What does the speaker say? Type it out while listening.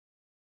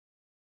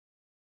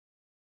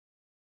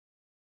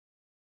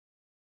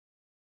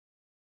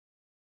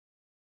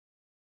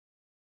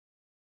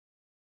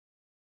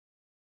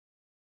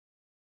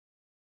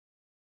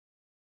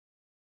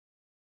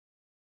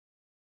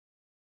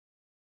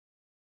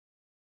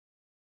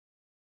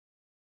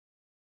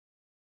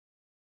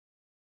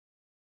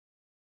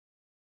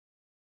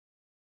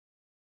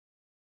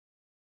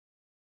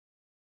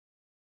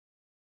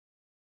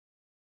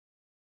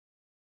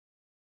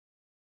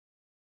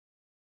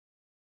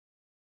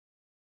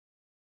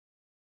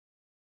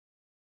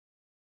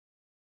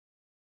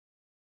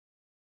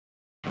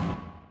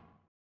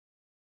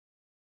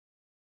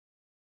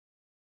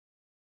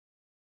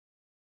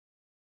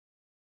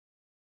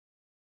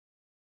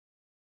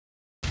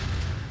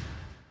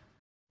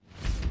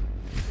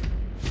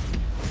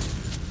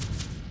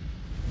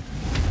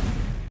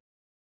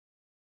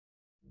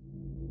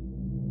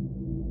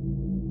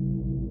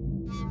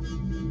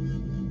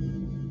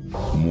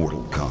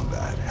Mortal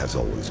Kombat has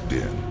always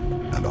been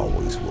and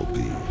always will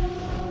be.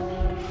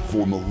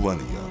 For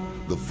millennia,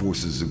 the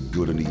forces of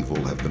good and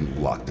evil have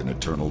been locked in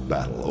eternal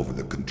battle over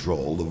the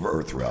control of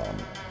Earthrealm.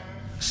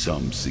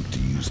 Some seek to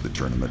use the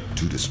tournament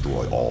to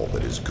destroy all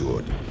that is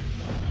good.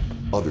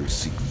 Others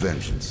seek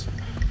vengeance,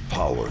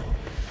 power,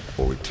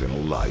 or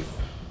eternal life.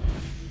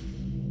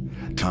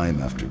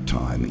 Time after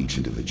time, each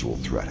individual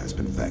threat has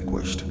been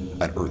vanquished,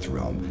 and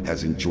Earthrealm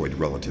has enjoyed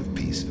relative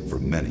peace for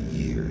many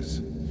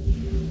years.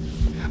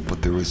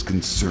 But there is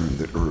concern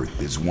that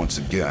Earth is once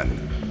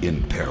again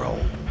in peril.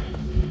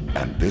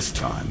 And this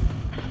time,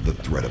 the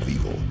threat of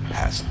evil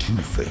has two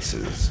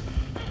faces.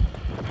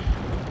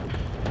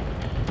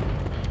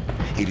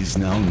 It is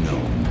now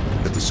known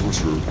that the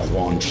sorcerer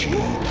Quan Chi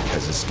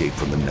has escaped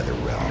from the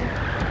Netherrealm.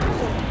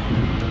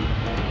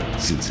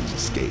 Since his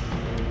escape,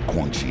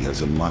 Quan Chi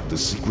has unlocked the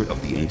secret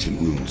of the ancient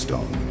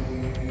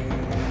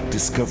runestone,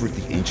 discovered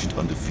the ancient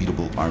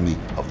undefeatable army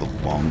of the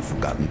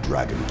long-forgotten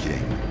Dragon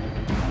King,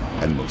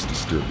 and most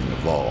disturbing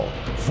of all,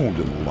 formed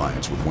an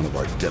alliance with one of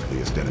our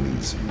deadliest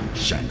enemies,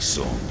 Shang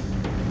Tsung.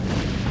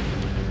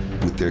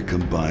 With their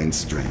combined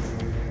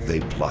strength, they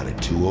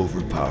plotted to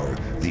overpower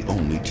the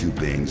only two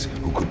beings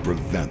who could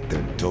prevent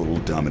their total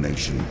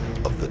domination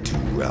of the two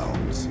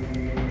realms.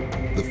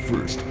 The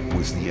first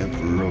was the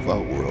Emperor of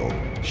Outworld,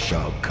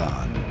 Shao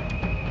Kahn.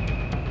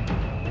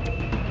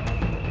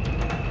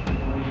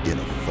 In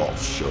a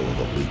false show of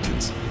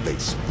allegiance, they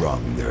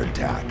sprung their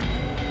attack.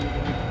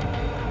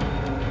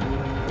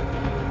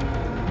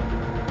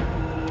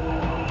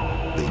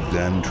 They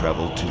then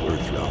traveled to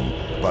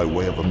Earthrealm by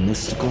way of a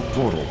mystical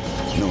portal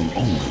known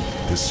only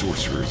to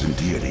sorcerers and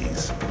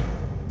deities.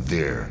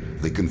 There,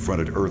 they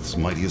confronted Earth's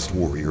mightiest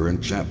warrior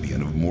and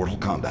champion of Mortal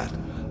Kombat,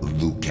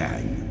 Liu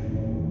Kang.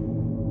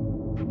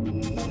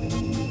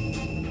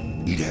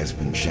 It has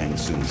been Shang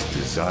Tsung's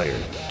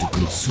desire to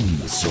consume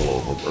the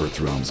soul of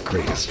Earthrealm's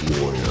greatest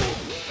warrior.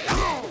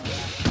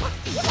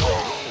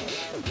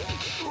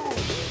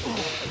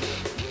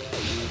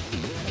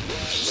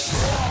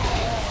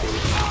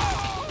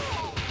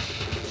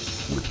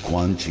 With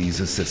Quan Chi's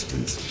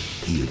assistance,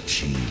 he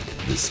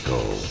achieved this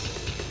goal.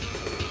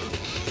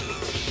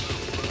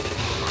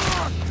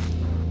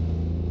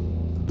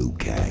 Liu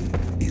Kang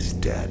is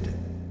dead.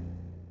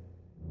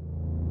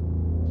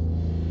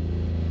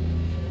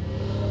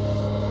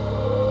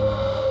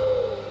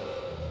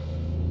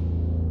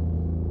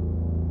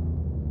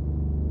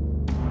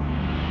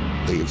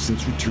 They have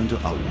since returned to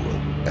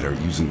Outworld and are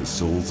using the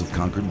souls of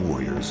conquered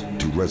warriors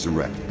to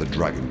resurrect the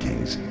Dragon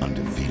King's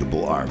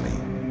undefeatable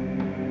army.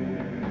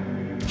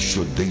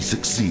 Should they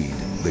succeed,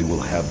 they will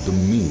have the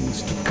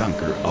means to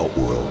conquer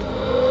Outworld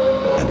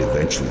and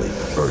eventually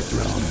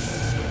Earthrealm.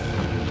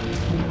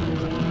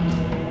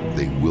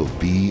 They will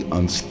be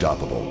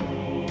unstoppable.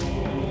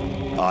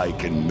 I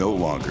can no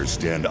longer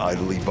stand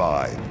idly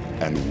by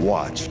and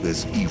watch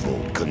this evil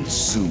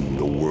consume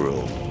the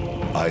world.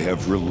 I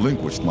have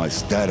relinquished my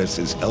status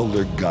as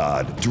Elder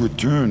God to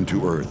return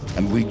to Earth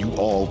and lead you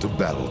all to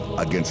battle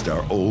against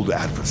our old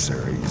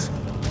adversaries.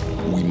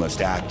 We must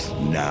act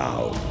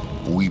now.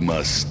 We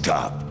must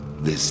stop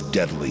this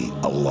deadly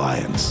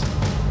alliance.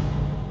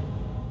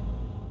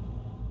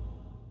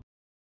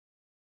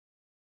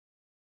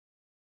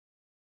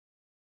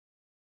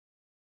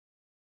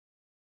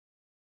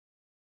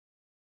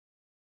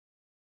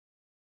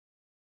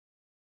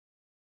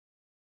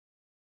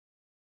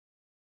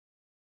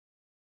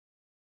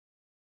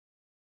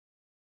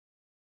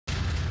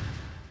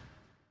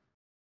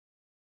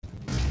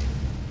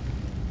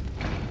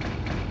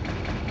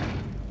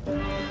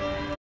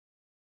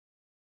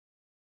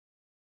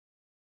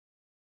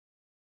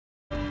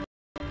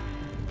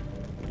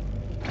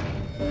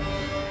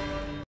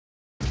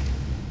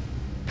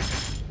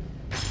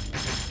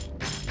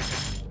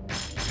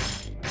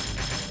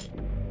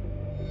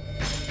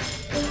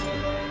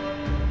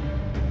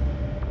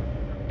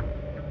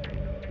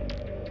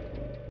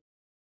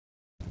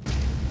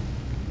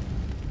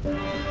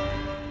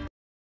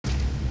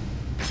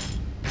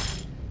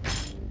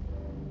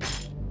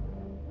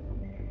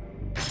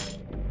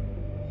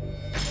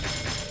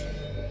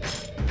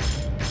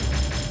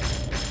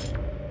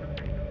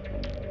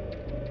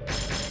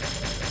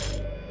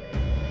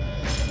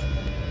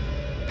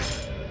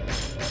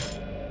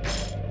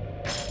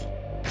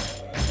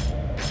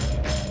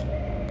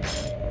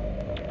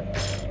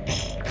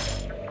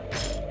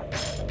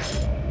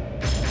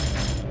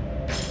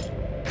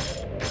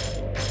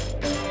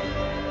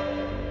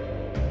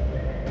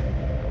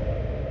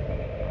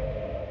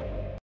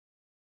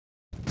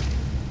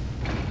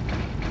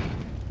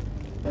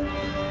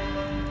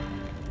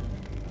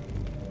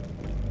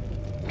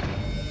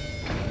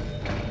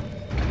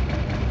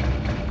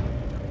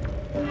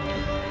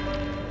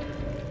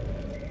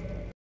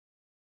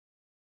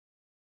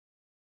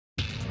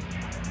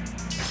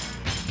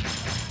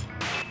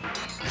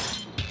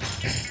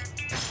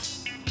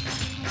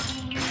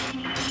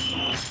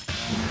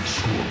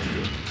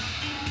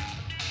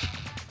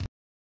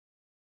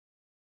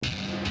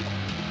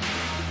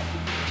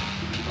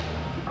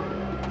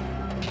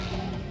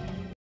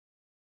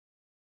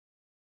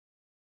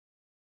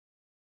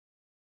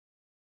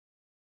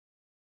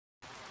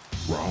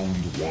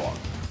 Round one.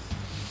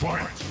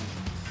 Fight!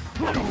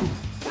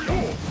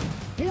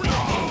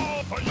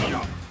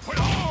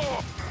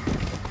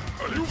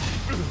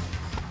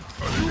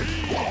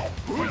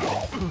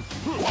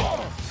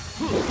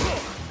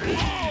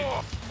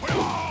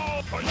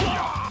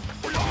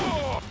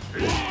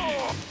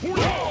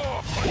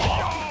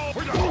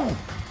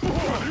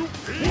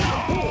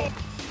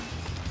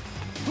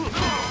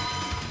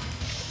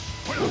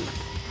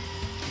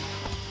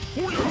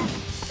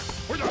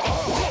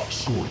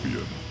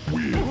 Scorpion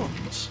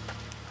wins.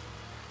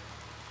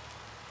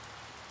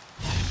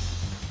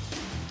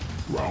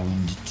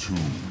 Round two.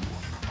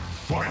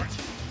 Fight!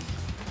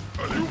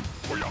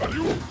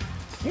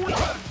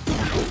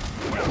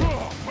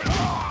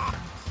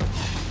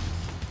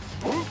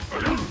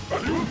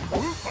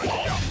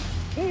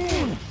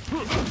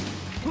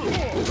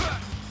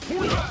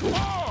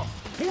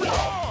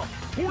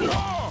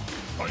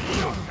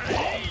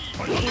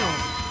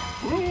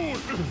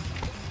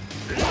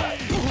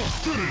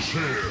 Finish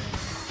him!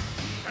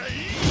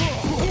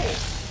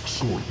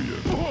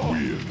 Scorpion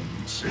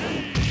wins.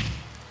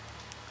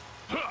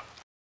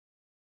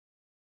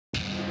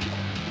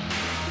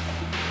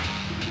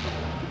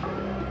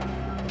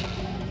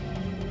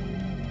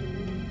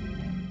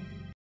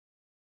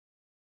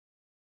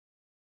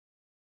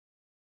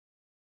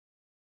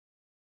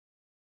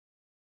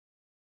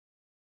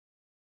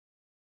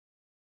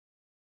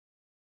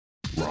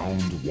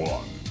 Round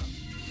one.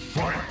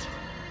 Fight!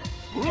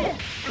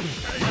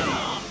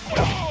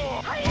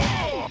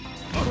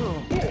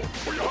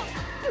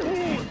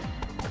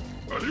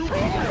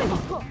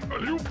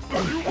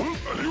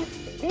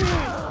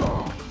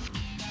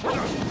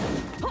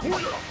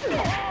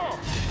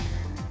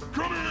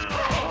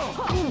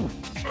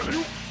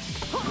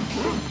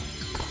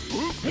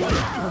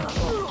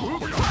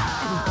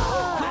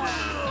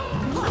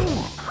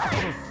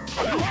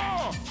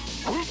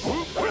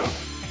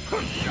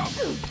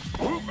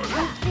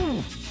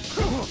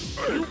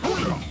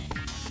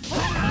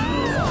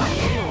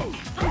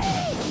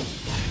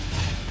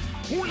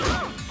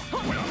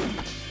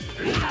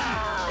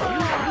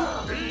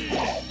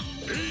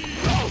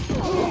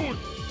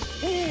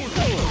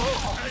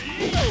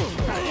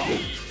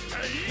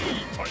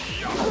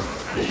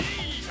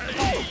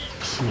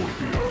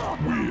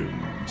 Scorpion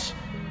wins.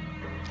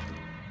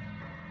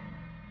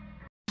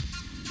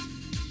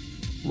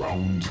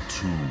 Round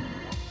two.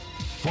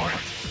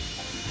 Fight!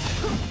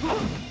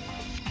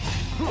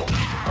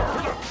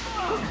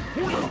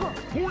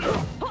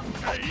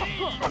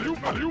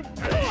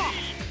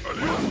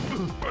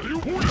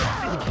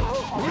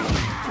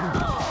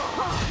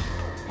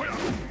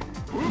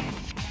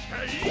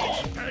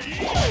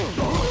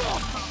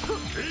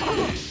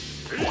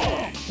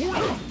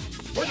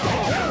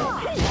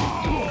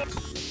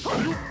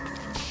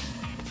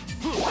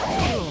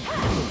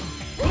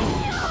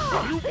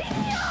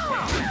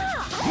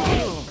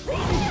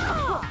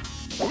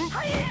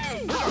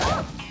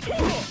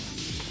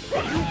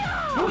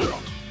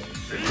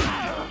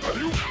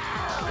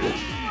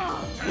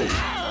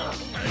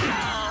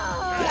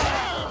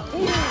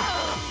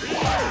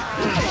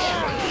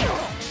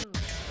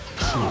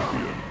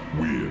 Scorpion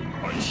wins.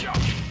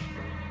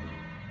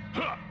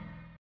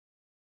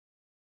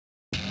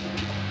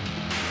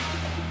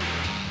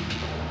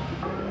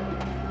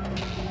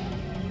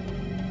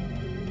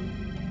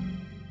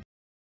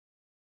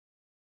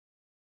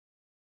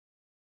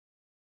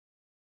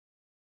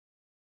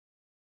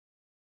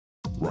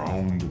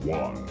 Round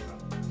one.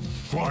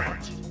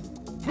 Fight!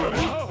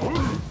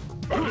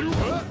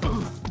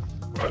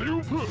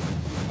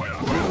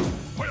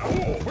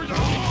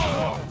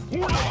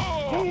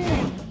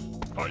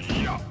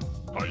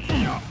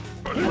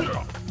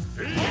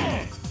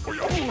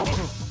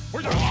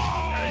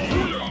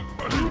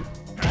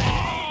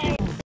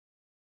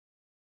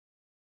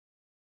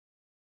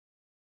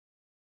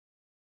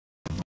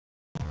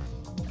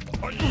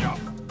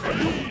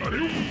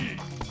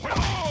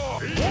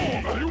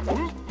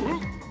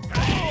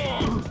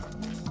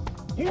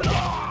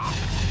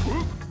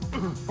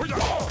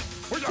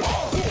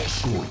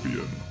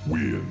 Scorpion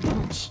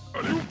wins.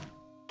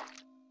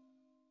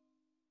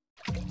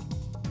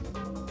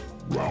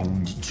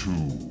 Round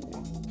two.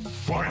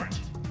 Fight!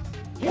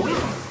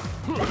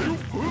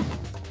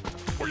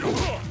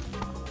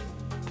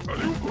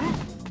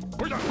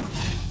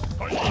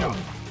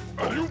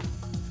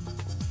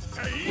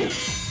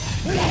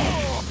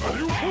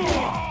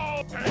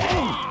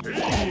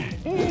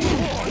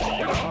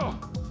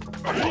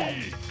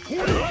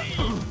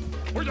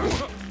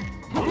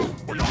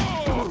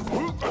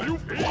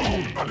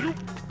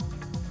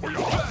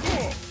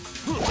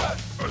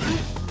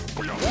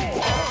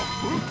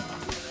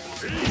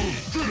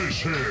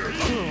 Finish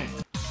him!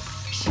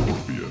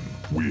 Scorpion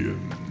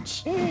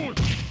wins.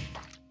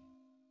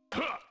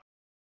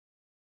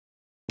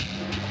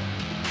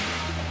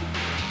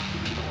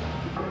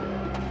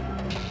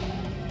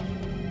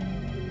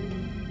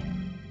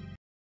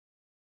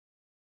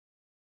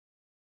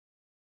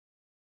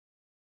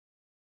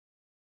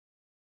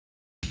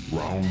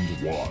 Round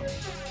one.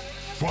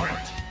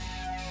 Fight!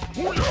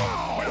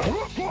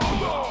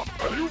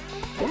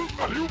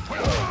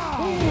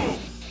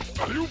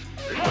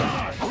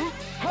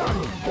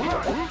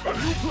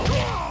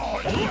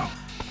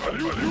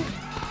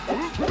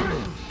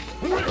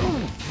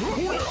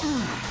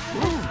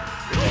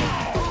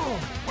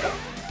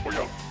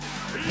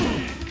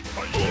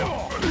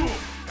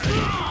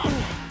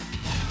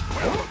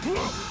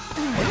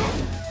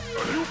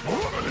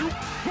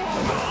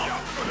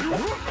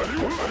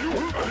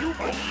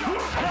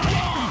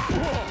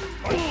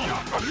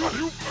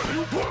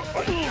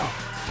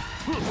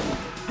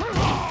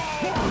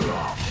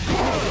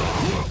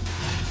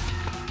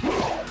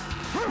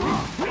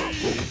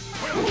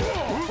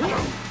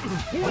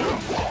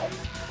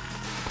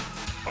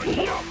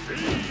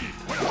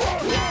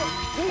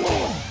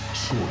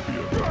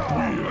 Scorpion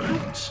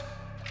wins.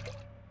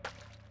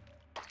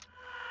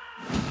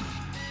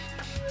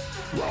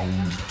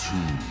 Round 2.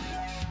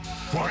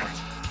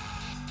 Fight!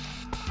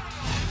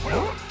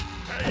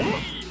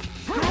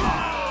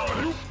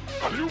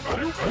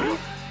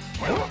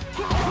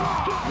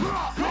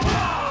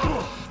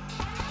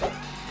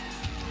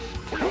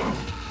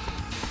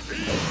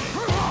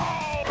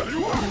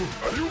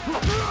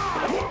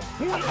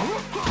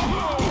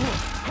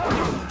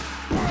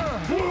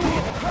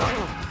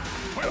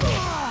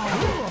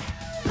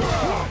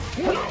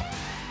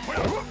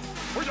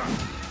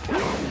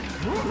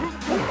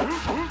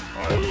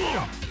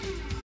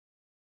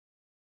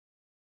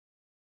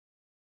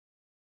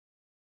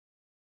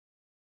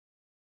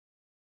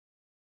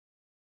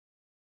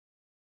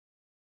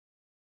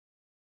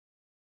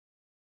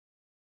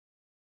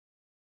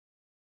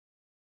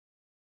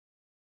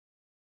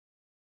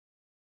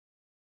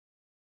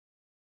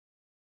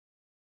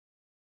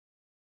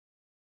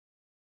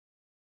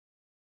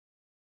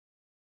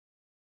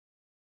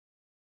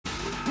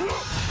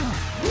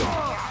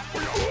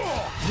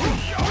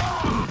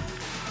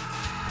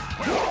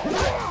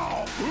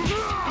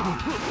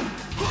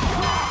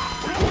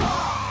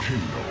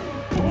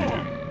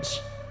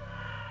 Wins.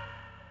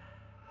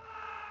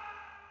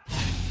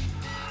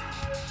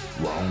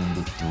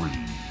 Round 3.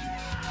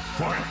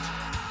 Fight!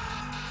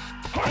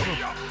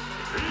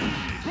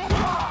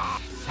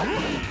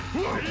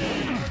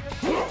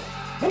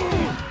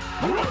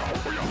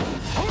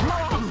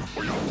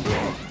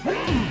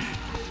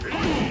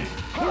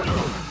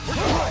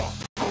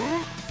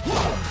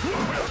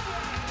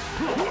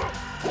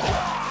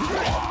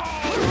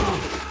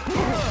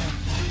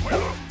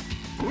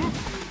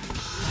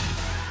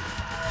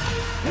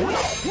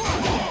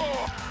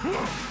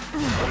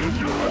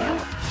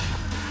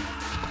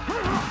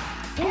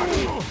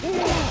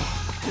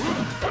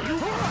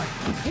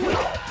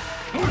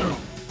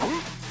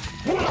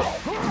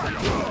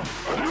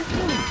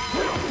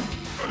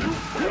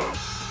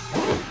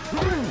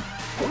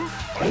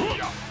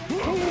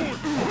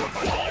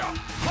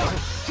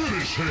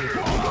 Finish him!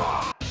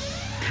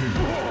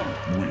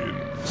 KO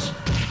wins.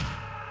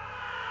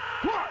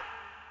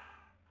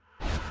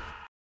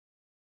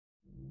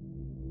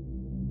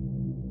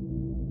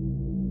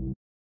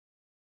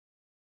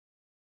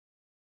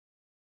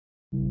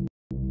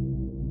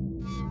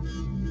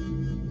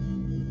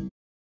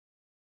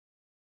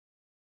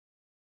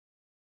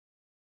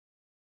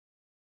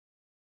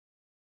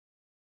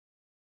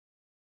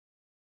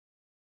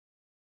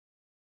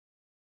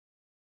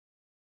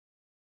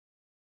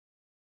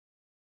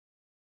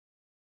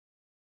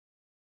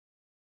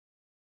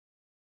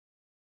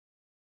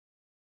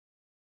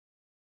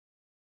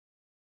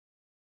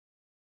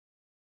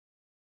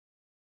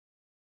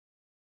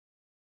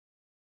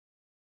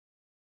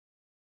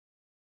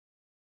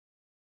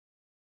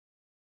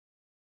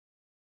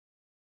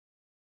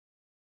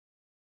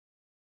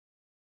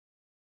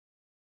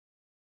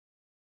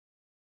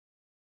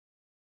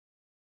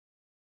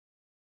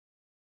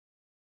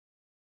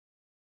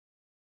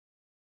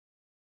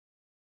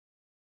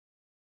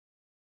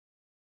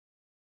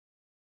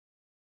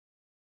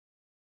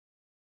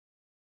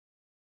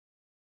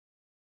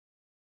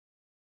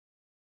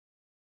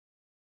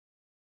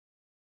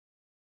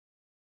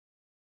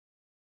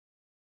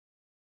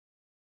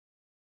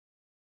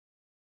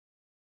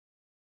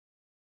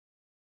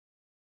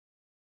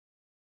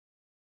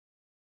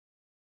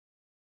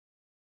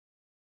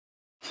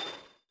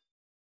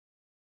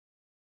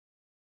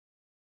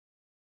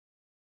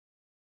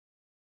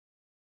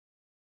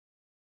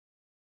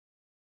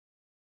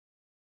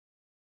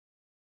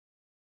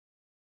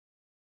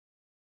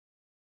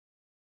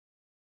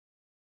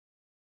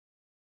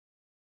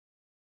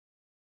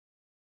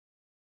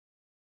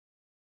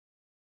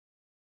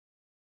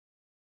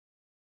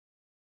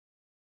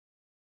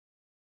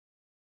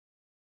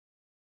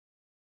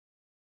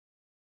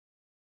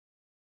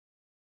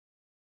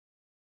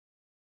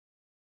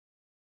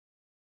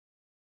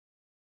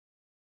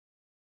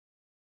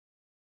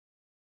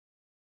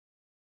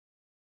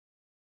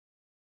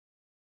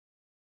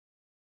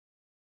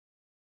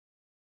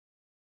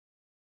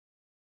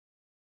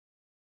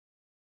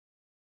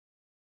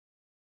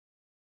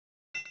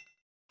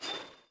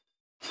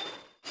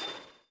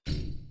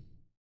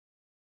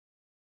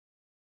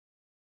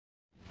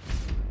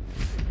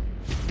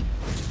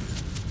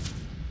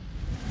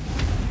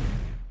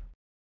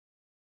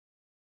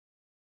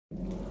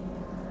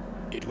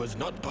 It was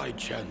not by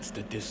chance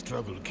that this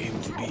struggle came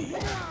to be.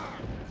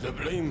 The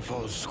blame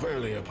falls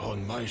squarely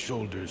upon my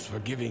shoulders for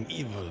giving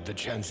evil the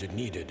chance it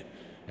needed,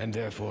 and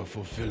therefore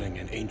fulfilling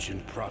an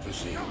ancient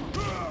prophecy.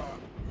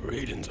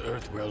 Raiden's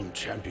Earthrealm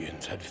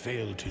champions had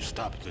failed to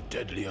stop the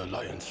Deadly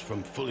Alliance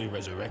from fully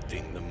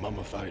resurrecting the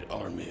mummified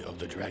army of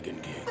the Dragon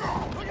King.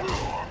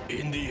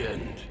 In the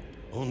end,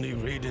 only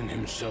Raiden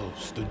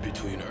himself stood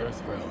between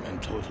Earthrealm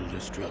and total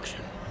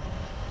destruction.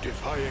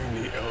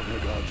 Defying the Elder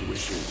God's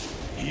wishes,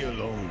 he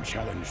alone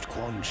challenged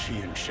Quan Chi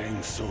and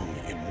Shang Tsung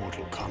in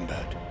Mortal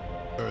Kombat,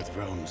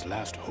 Earthrealm's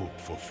last hope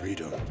for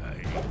freedom.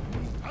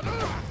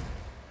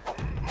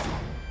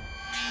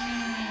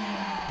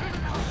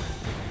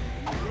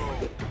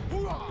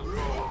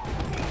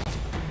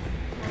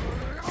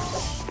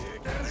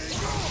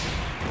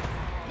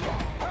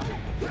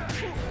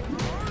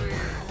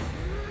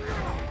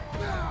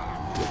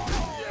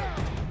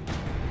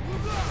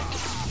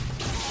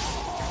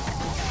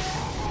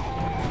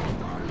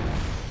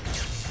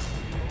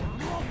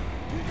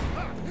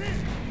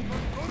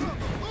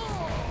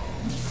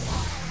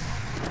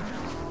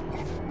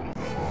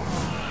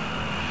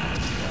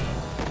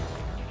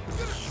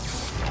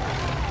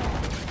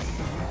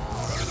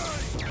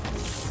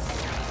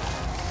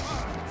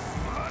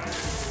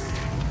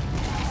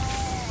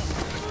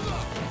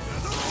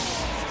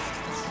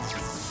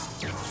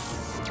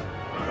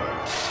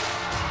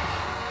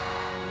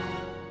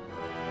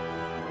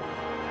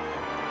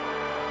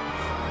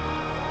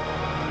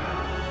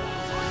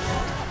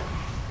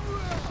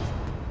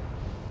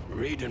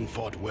 Raiden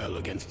fought well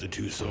against the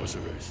two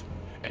sorcerers,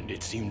 and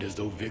it seemed as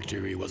though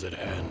victory was at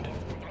hand.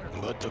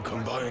 But the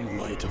combined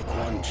might of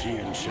Quan Chi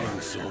and Shang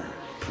Tsung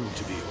proved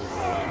to be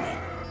overwhelming,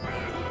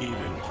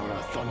 even for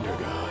a Thunder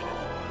God.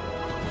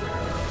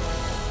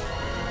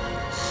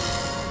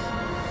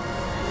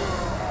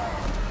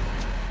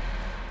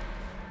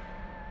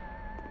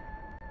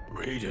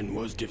 Raiden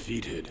was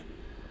defeated.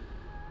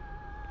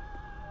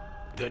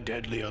 The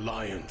Deadly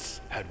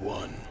Alliance had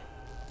won.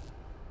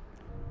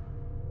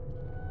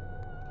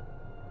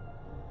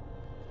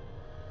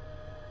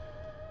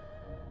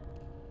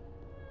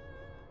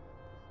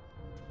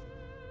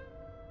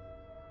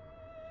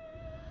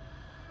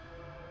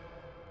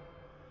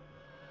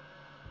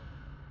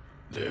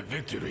 Their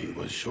victory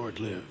was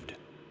short-lived.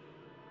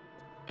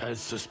 As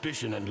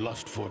suspicion and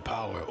lust for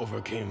power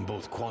overcame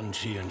both Quan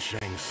Chi and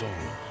Shang Tsung,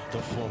 the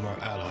former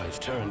allies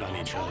turned on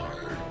each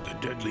other. The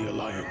Deadly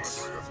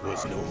Alliance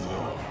was no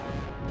more.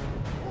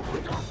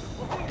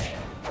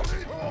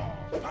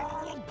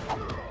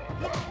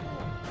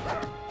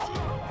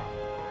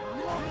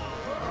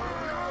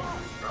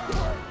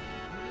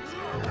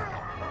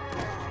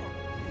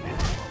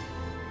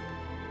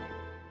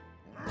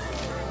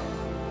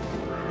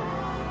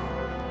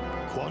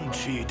 Quan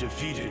Chi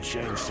defeated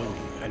Shang Tsung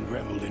and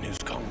reveled in his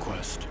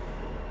conquest.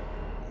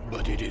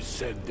 But it is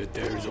said that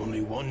there is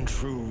only one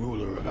true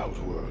ruler of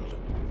Outworld.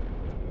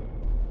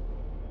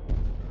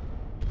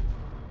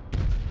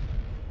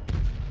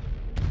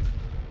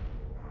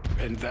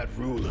 And that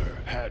ruler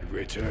had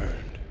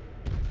returned.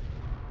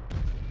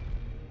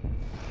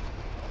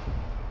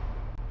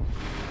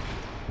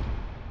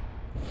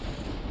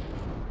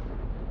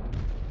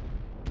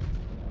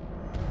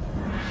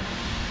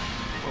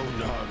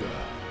 Onaga,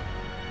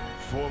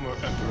 former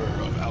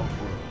Emperor of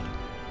Outworld,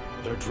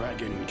 the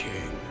Dragon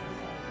King.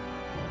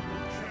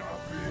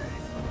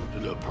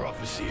 The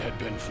prophecy had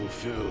been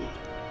fulfilled.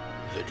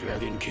 The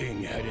Dragon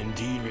King had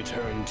indeed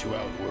returned to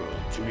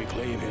Outworld to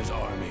reclaim his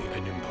army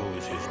and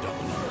impose his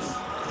dominance.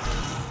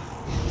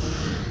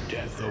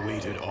 Death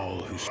awaited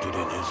all who stood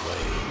in his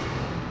way.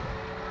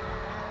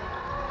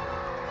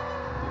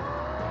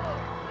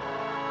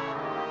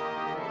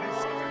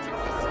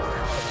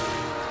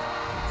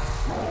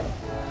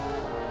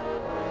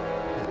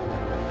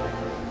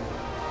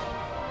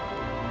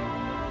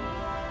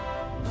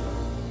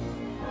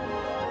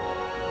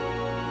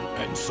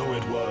 And so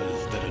it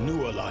was that a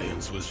new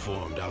alliance was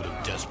formed out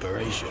of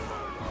desperation.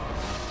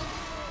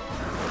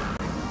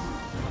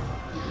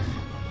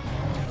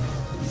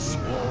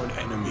 Sworn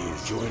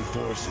enemies joined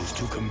forces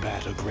to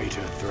combat a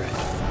greater threat.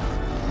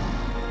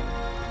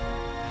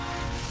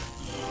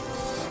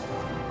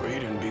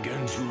 Raiden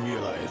began to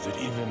realize that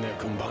even their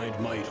combined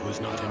might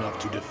was not enough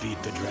to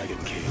defeat the Dragon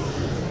King.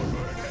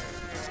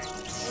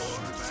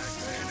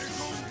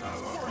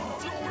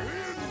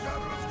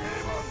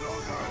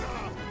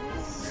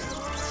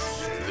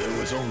 There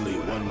was only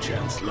one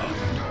chance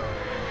left.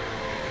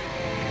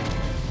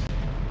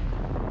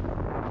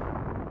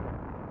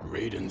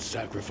 Raiden's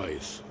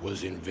sacrifice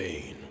was in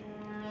vain,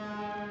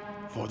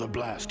 for the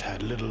blast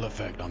had little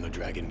effect on the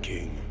Dragon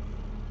King.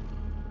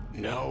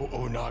 Now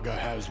Onaga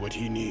has what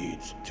he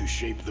needs to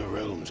shape the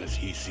realms as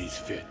he sees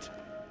fit.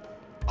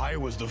 I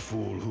was the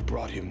fool who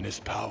brought him this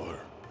power.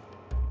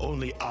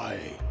 Only I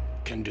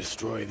can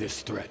destroy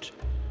this threat,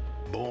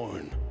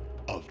 born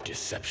of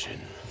deception.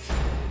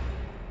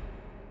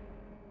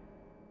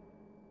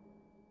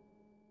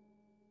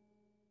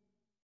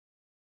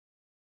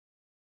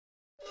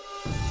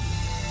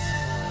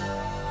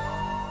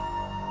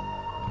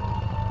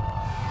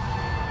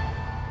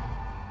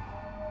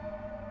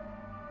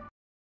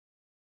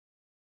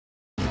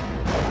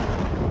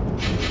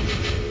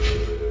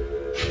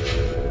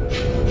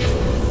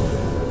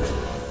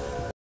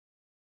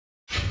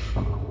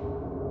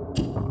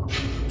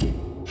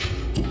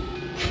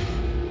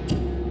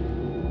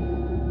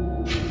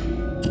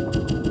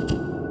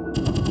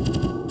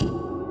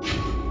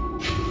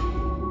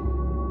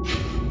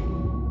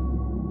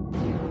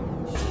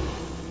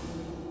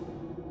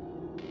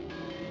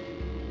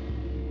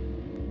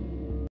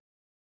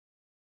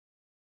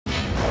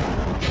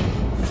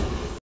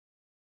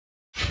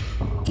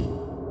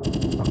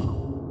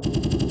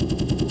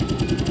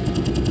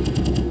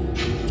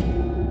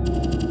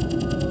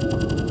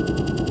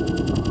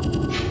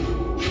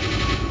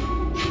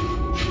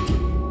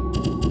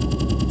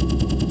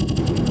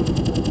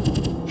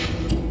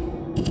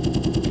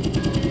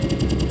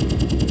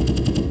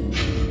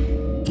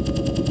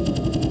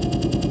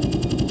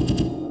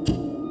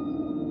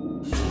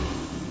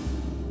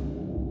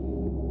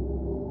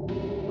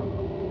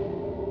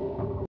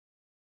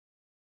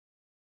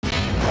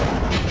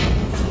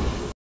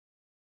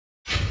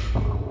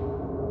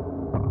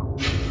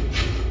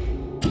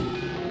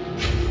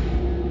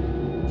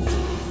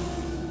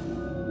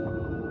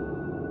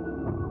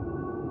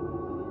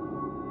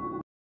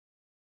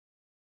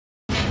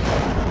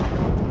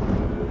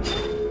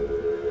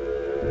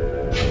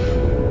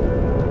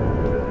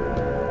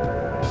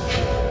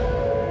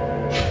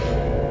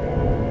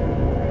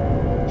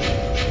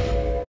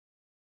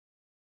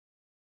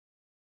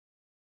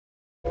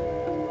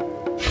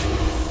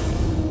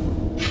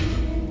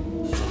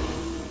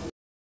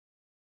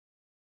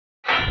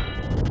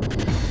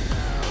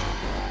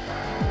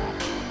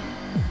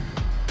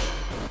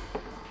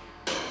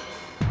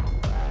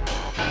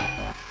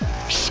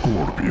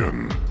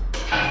 Scorpion.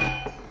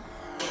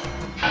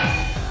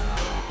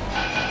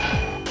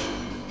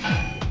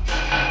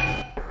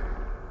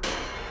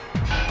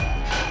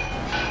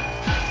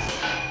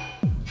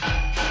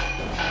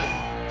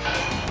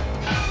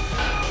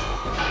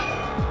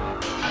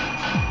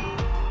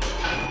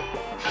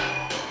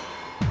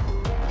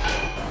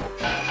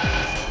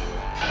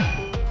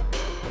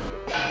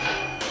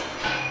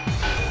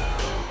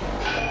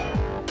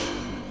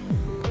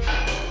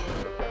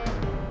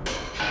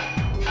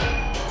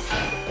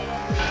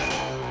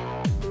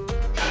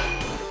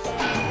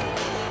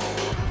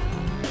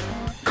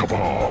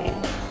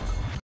 Cabal.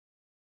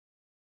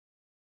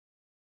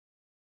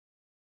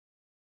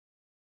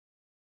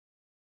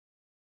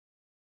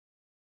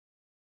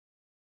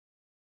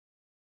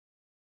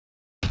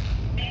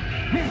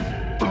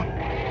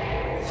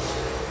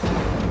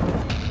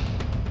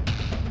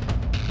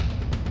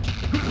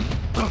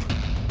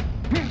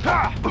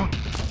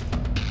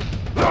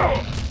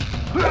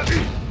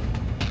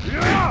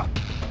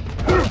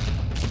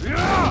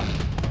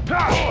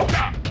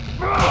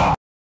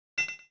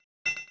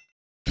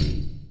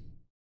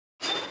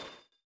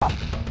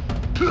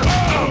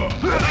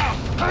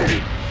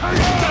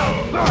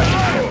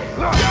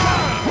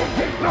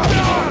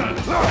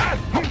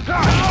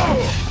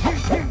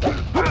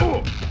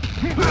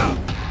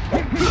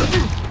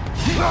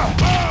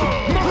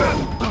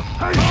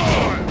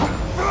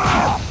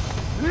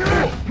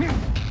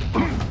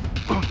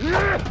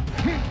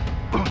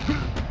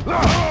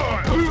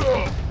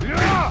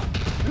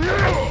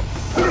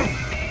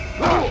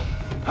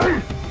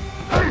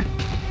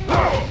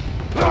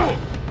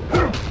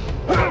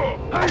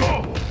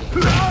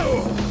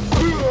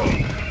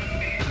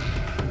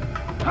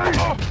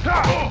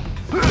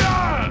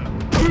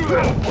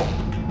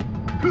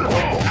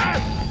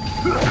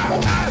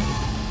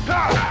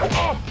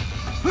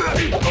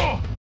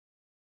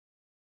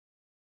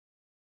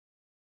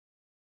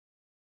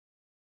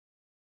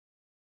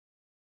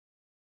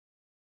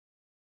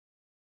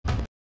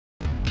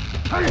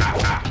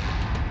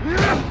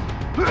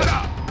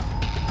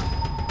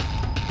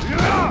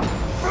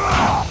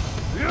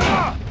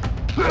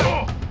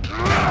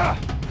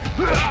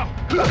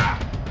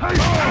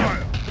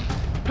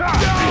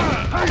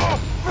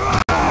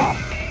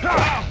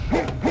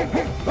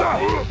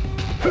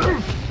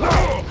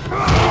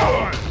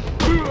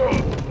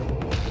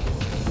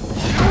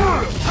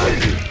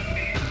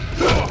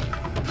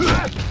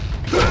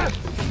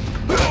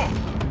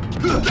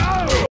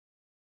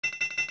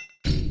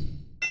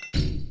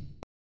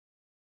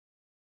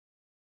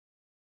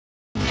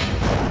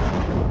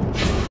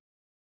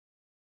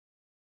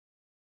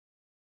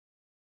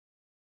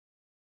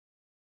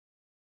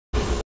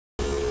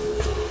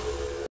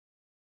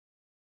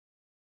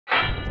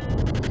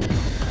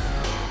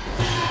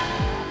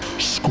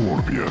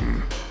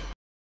 Scorpion.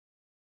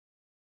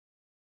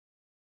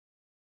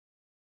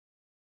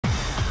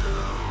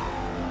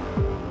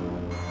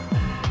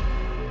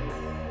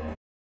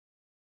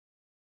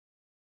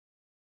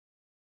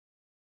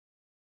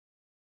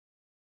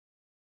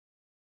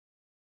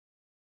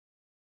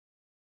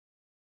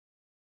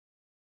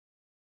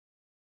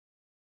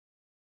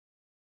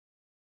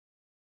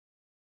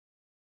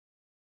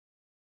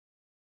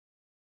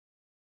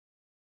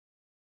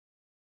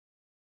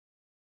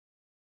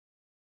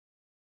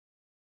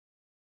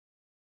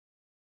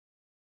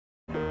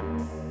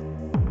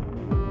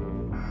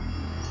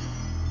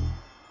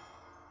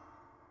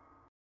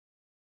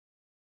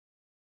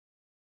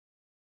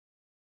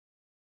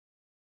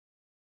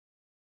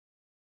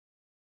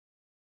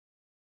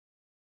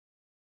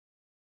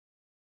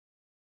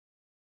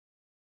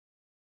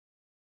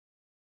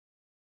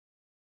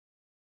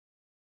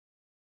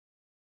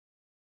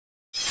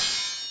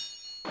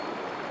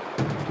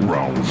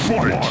 Round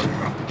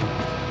fight!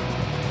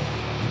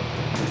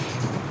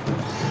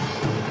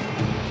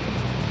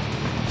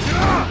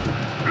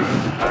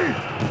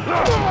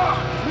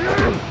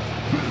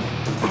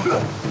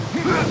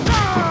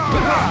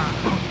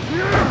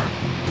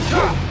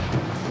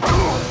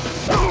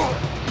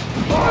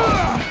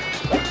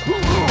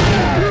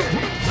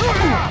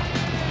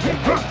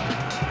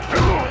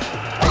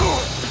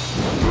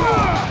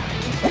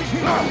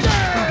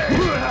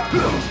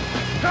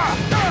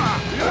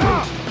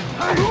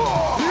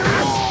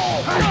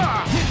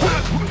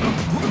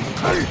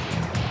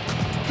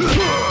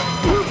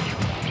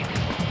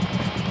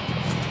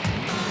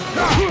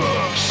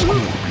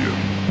 Scorpion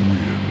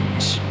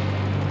wins.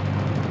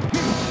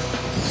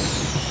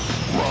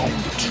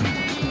 Round 2.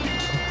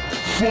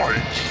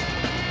 Fight!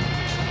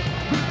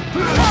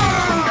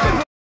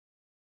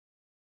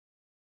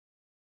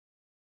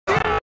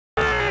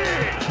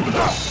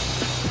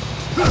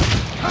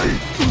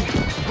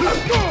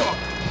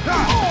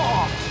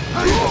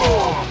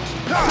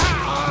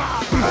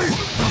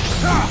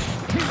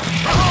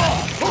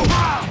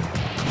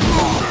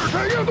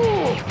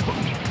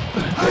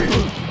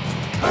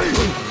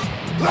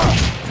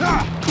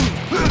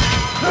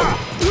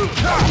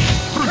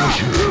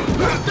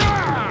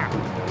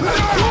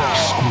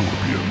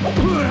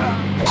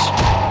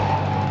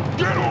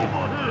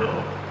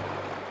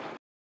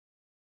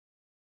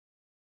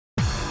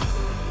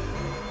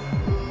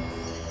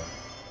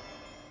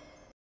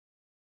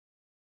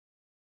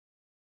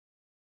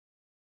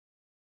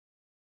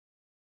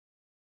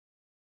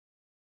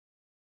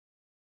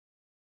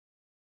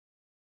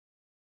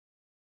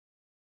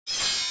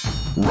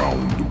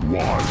 Round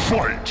one,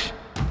 fight!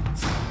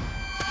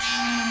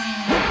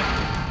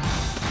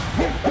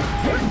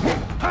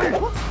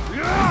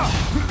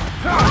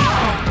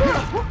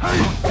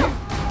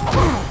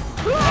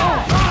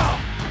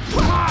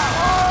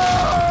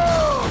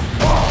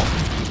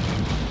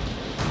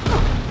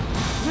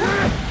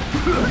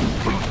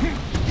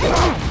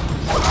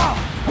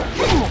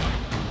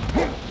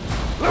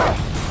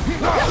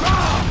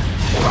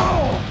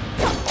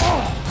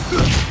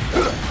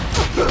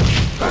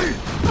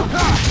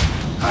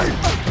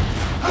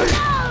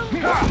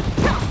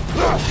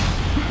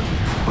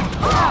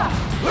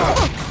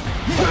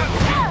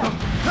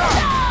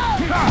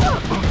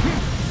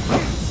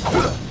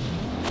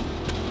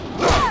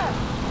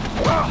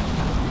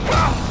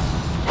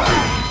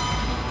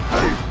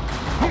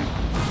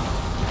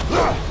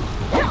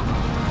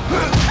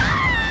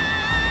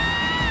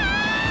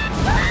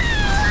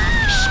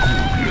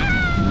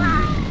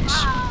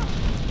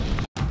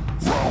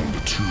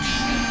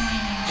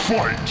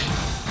 Fight!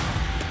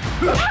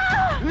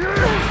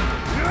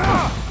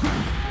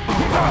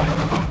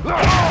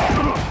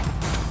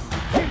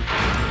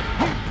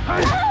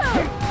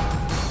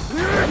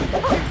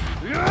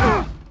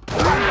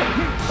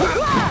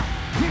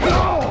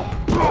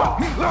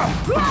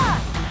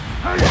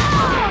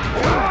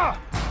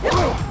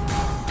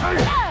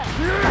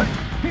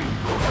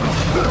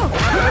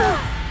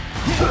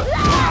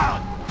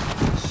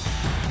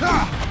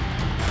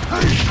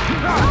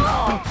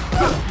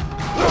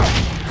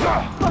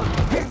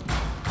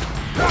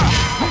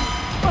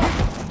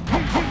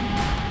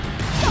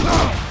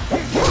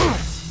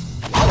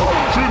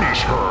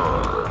 Finish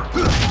her!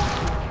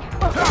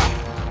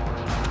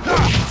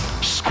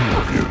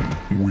 Scorpion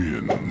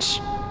wins.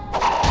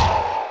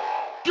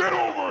 Get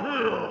over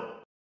here!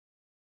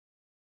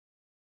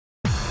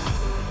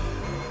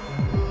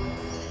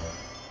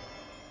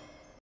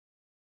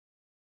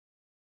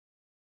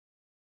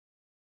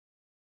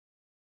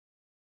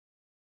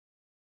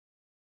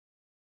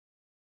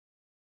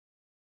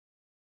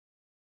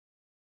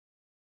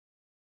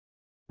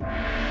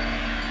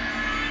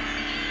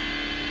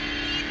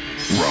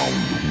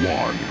 Round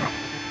one,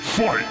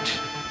 fight!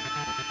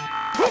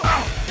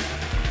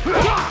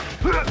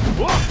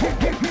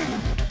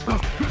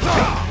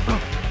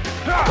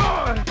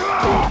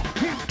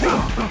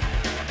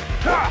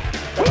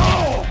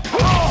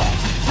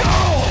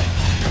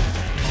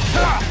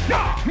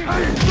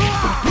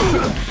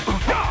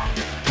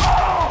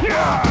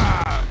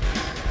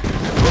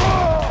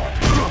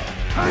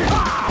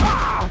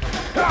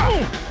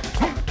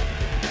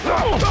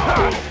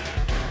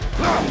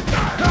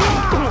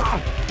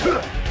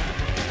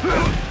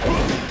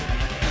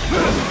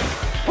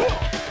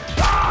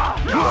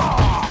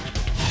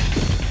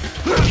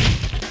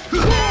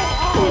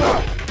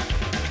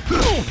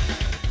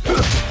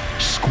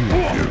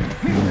 Scorpion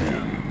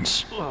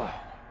wins.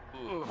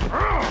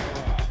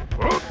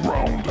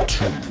 Round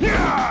two,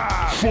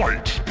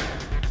 fight!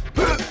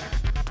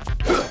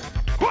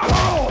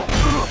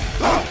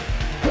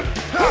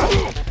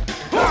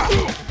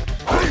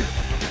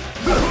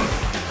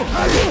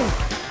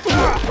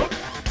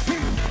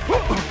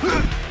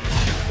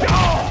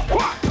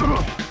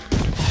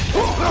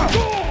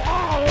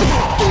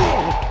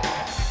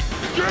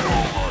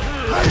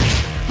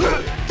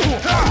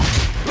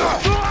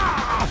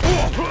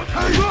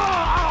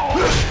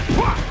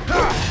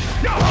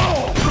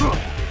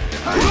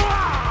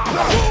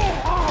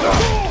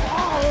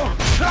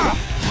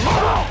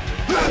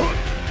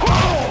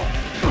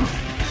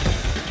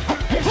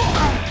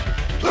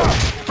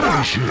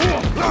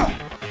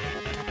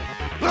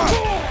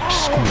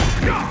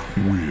 Scorpion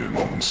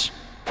wins.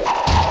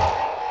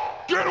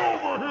 Get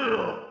over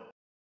here!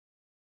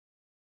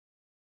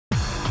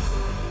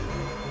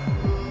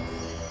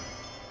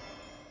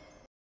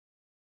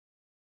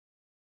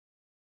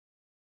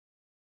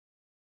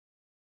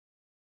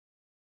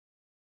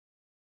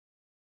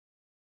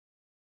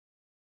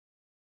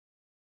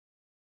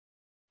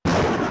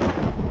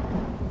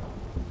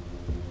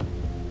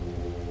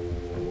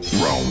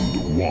 Round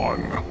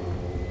one,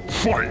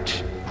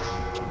 fight!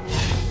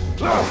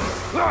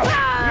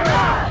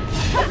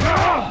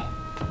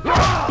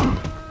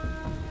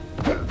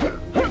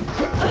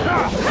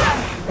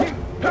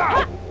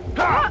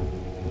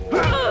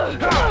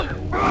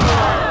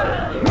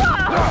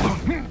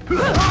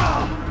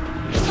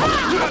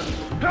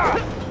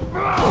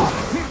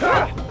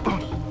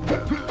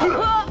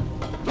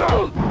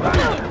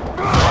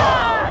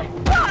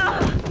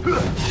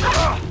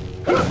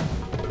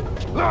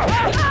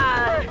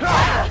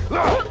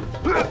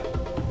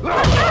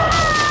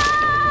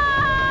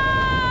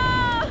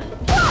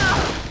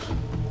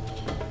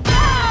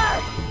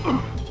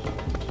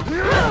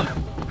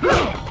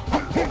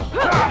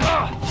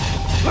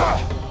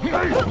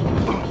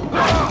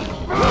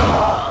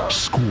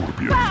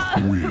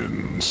 Scorpion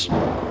wins.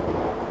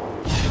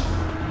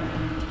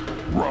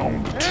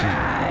 Round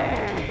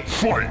two,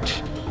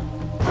 fight!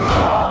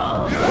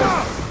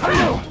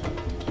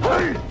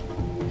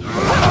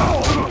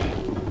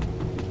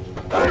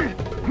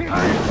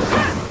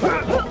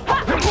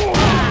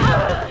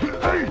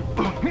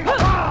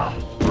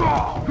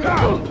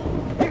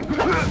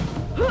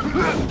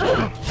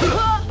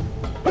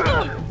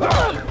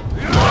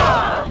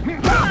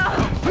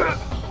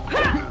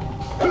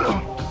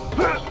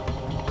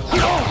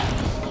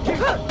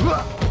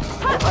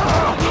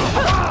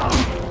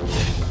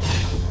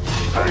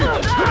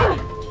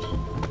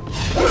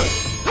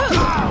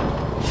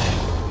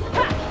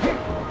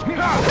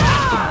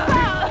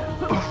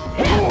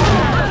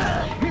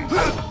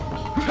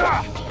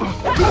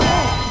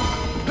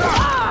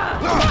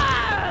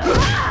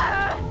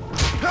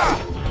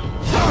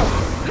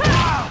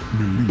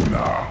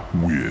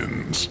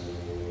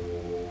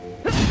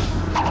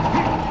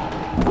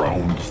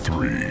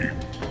 3,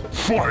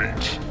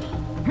 fight!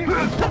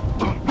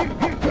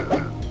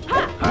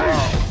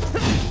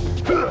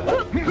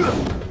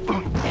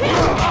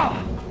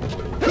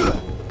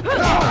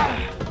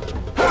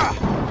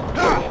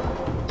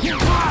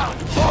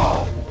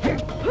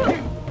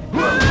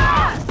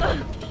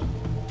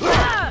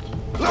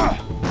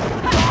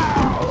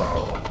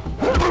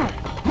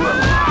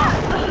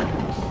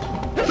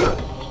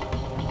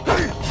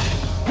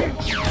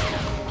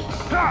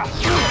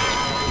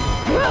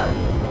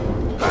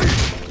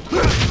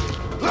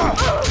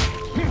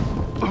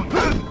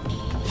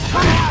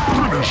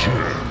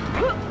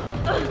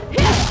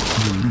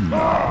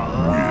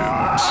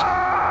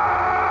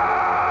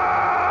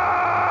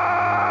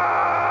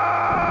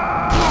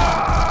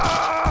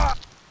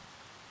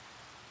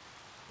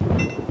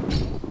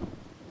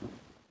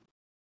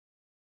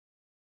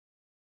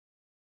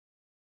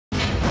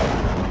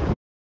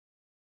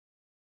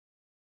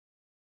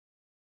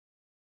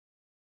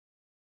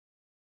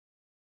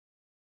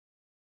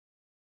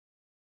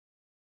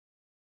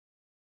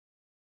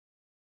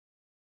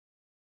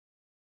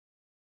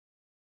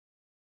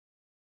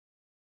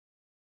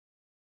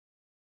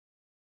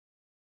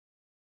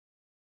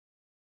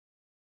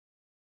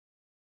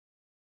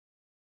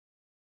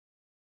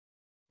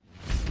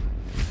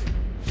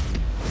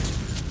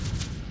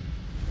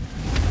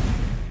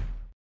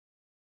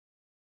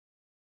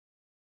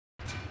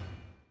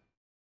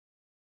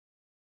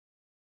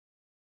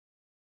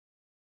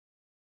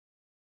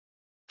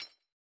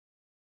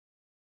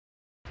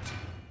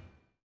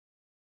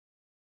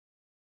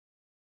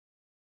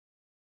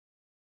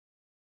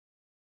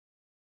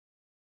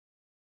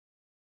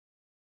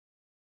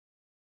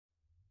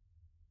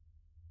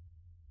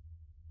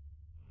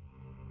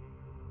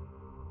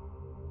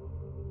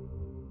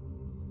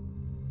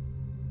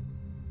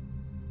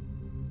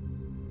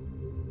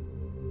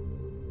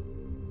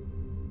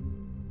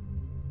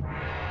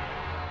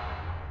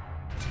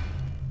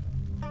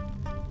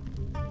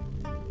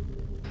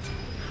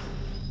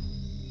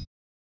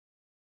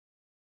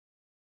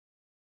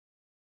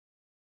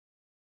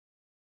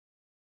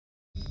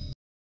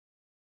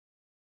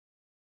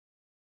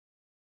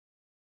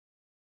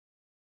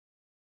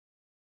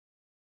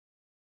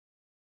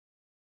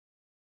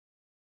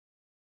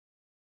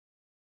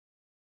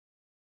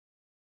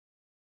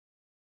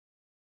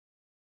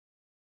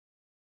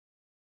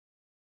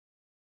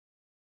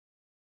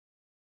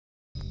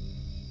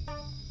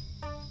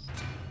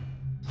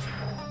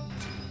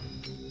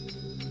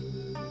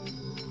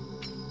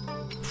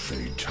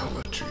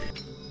 Fatality.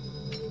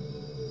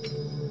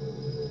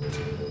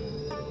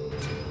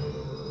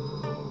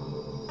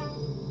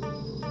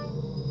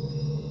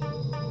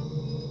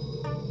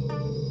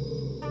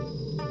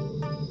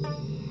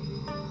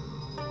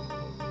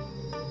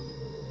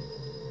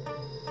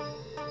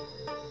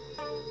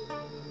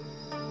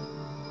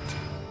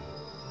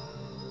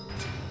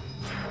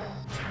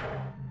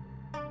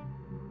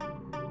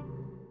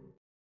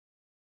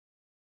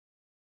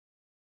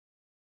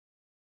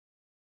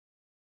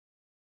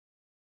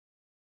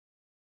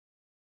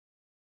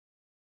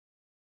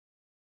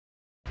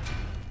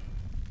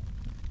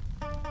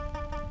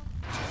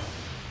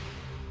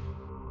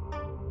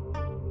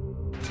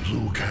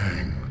 Liu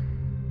Kang.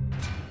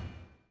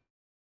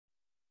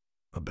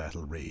 A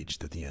battle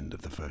raged at the end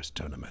of the first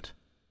tournament.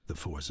 The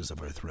forces of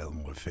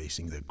Earthrealm were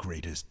facing their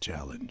greatest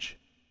challenge.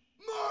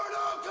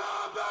 Mortal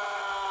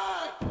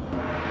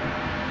Kombat!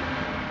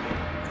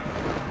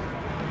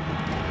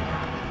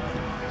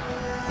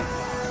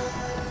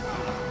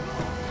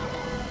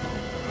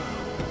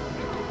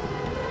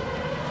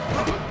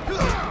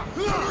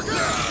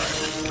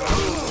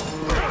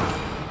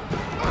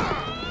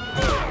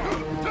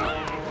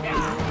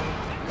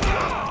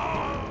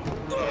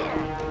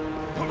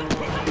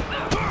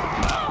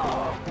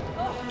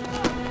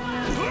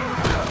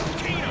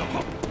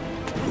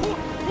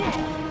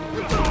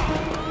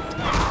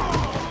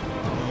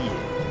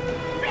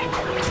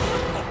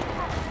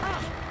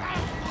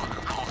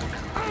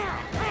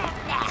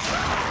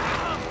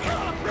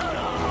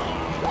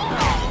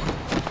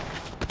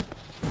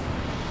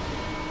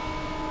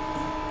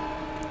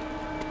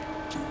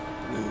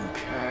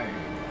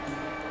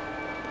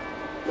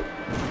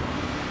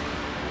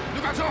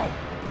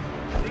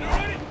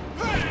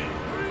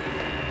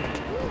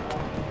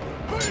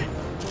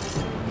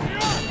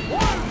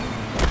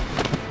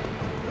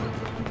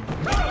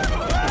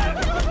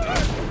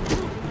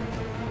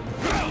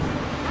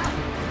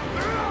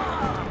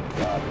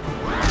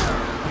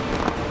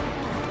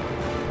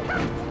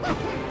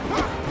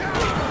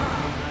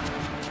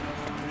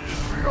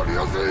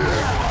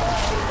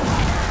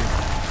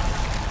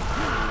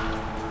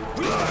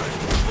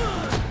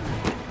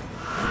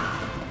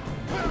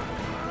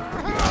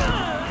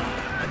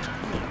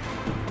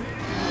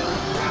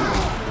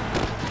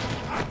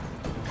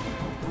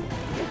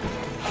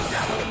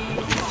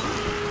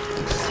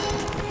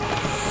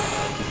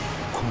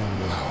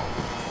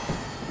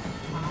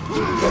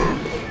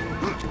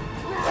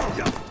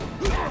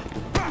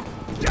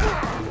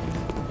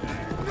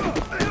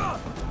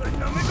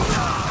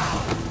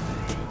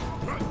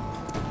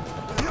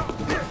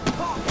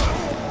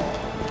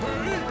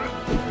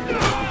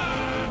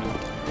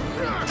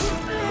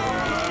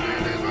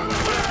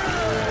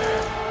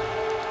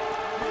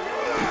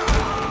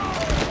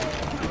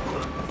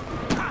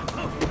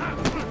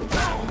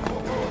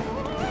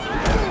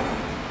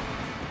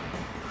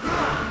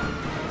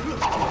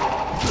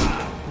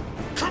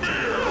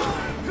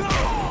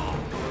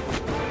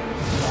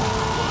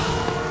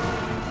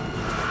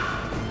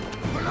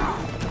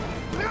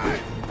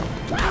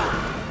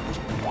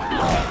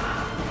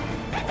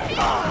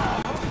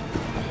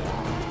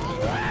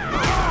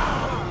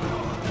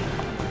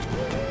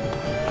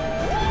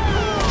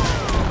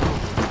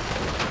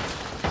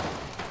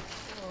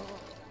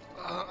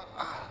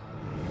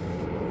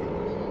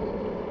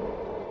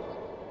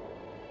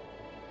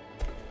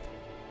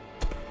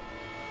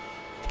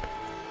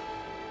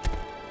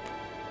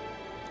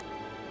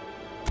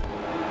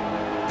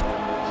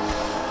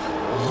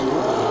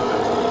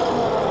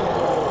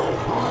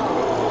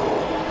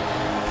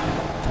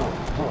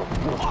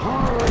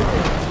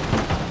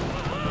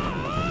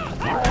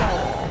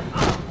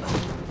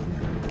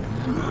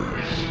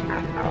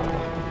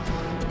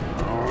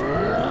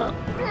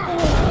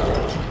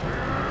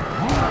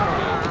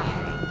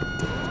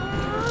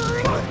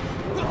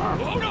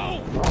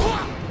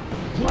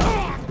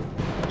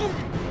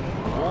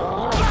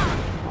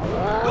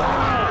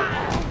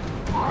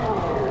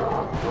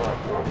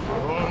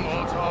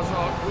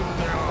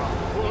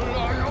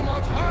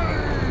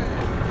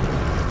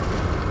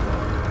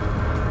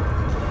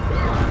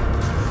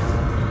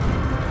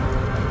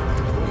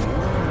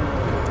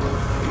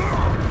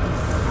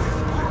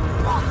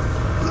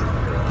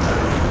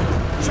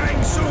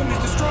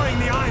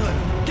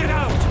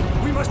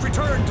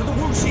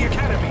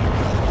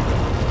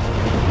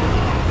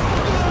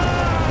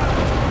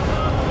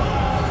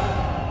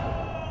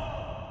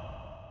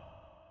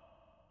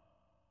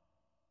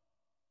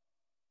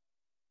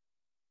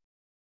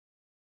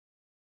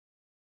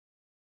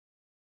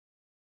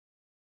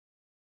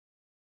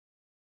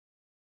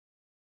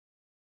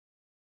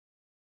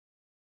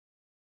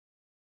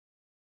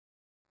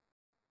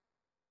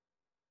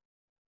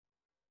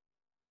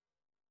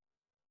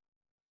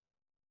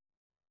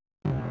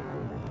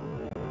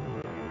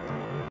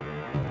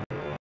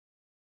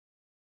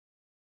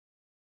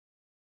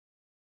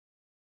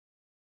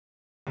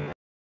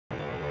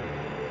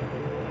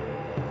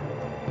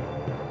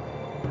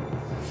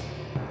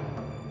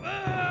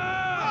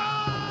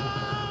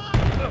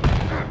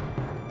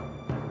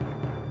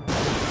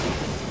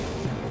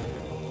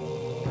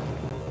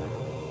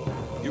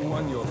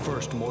 won your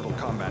first Mortal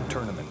Kombat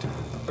tournament.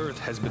 Earth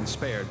has been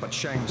spared, but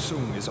Shang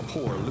Tsung is a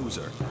poor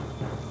loser.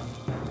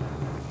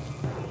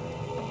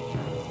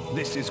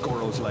 This is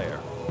Goro's lair.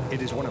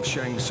 It is one of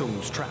Shang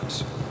Tsung's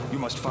traps. You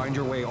must find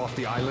your way off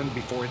the island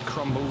before it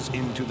crumbles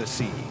into the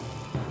sea.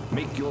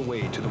 Make your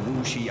way to the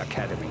Wuxi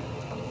Academy.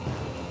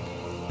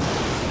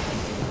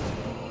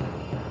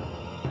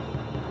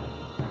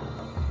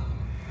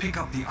 Pick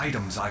up the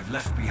items I've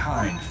left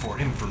behind for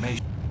information.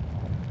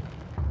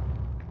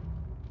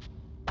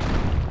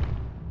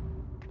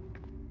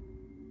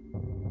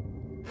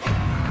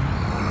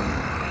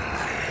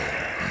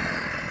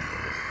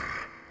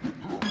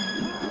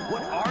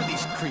 What are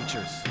these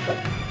creatures?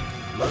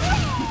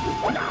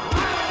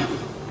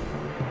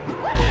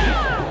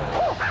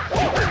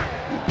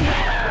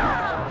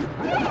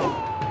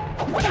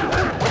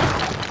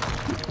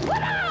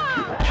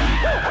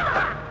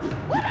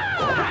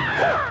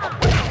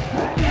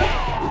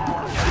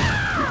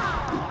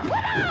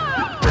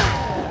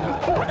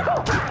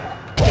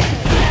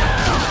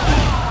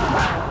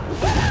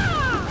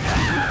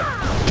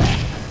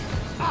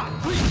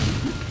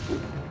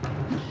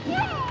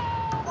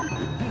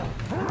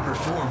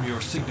 Perform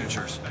your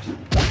signature special.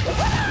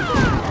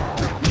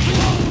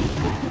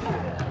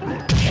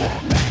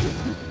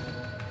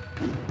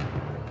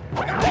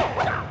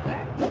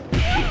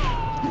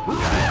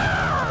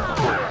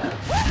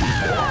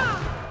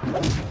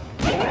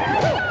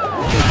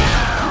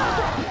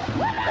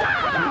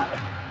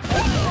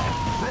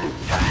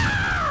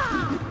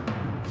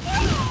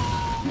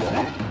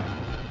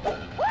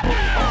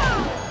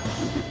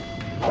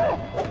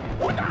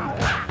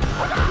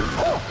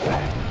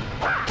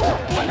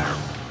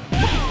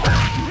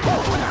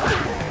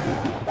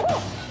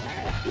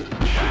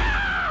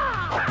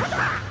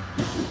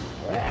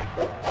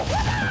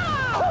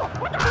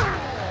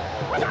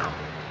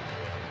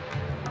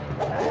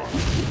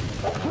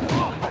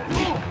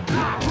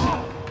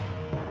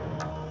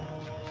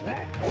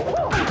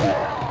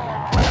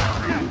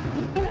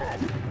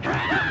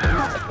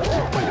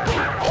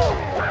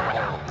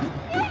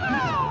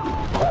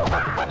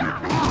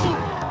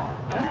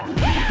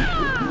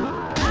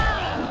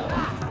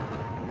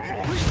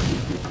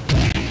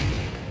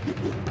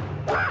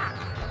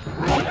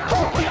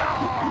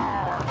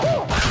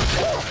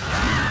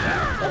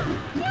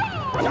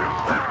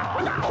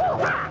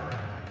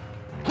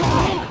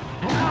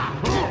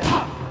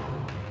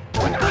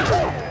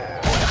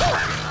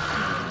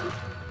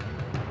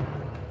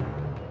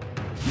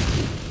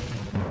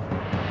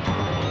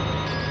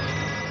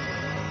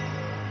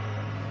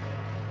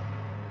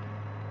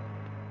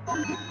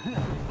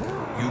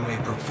 You may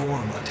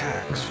perform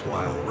attacks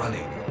while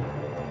running.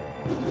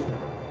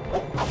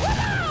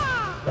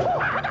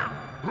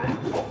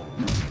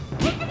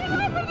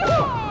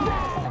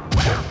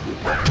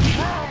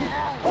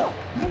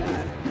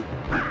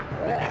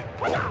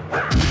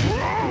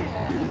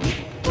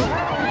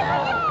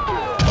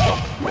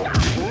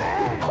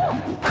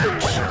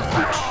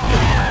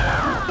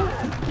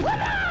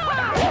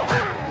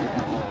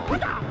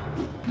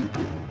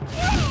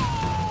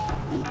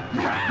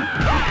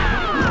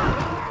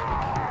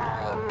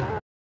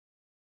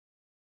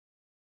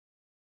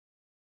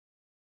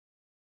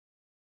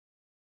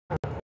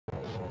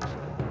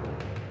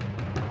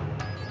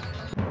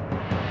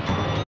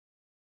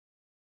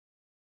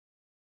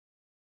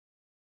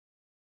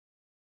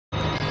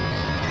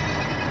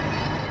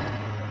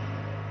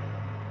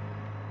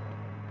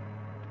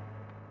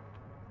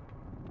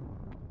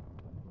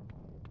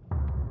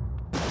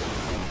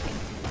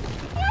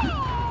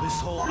 This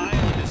whole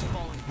island is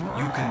falling.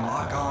 You can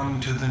lock on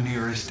to the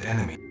nearest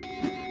enemy.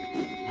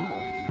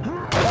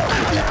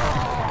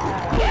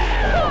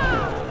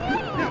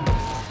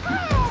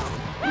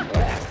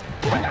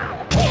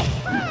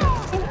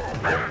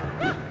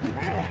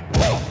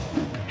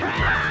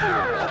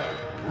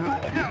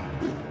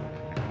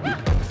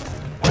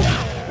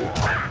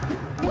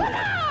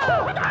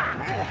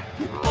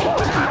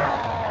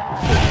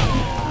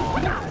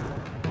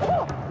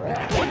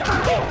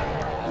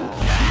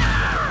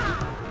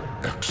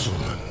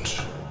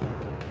 Excellent.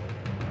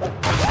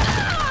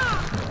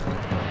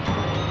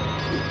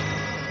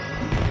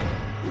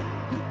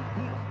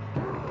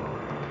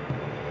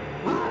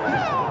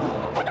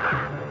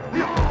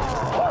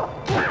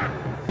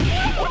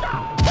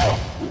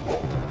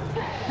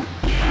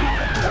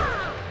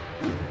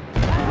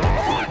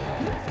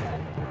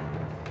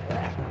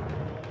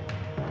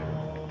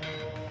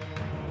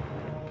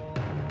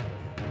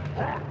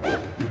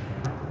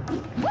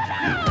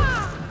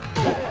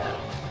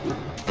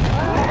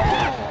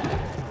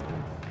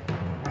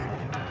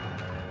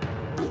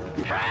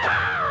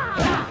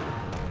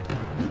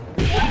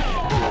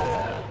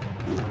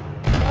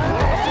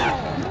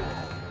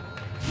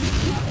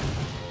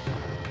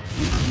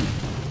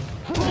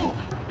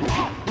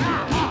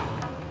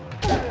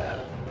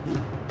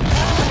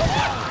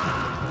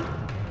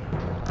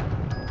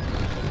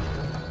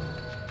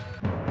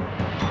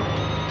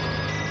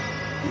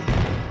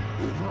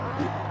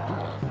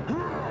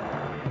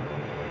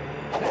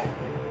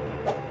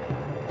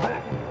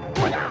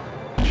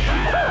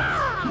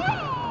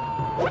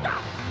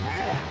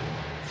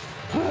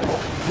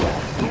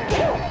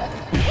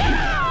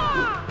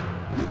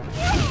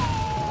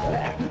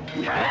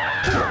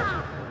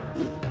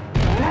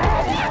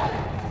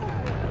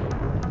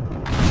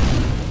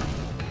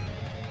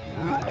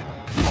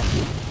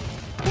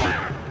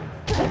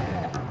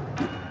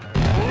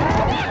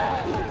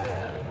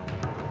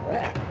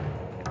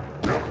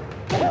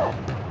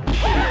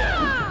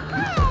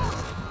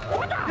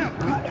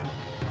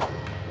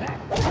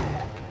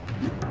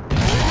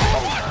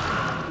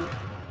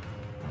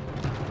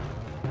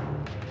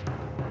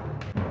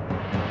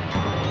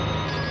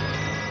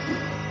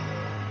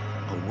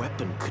 A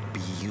weapon could be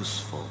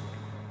useful.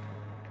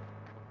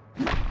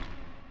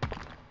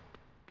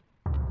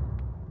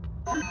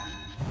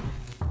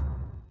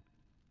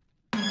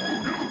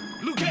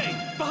 Liu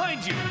Kang,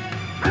 behind you!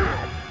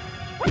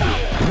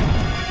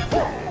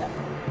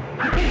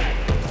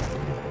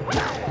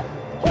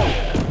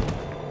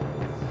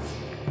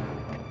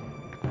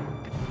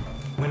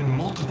 When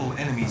multiple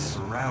enemies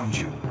surround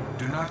you,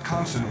 do not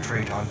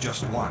concentrate on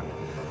just one.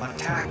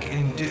 Attack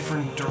in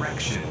different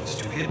directions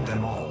to hit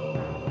them all.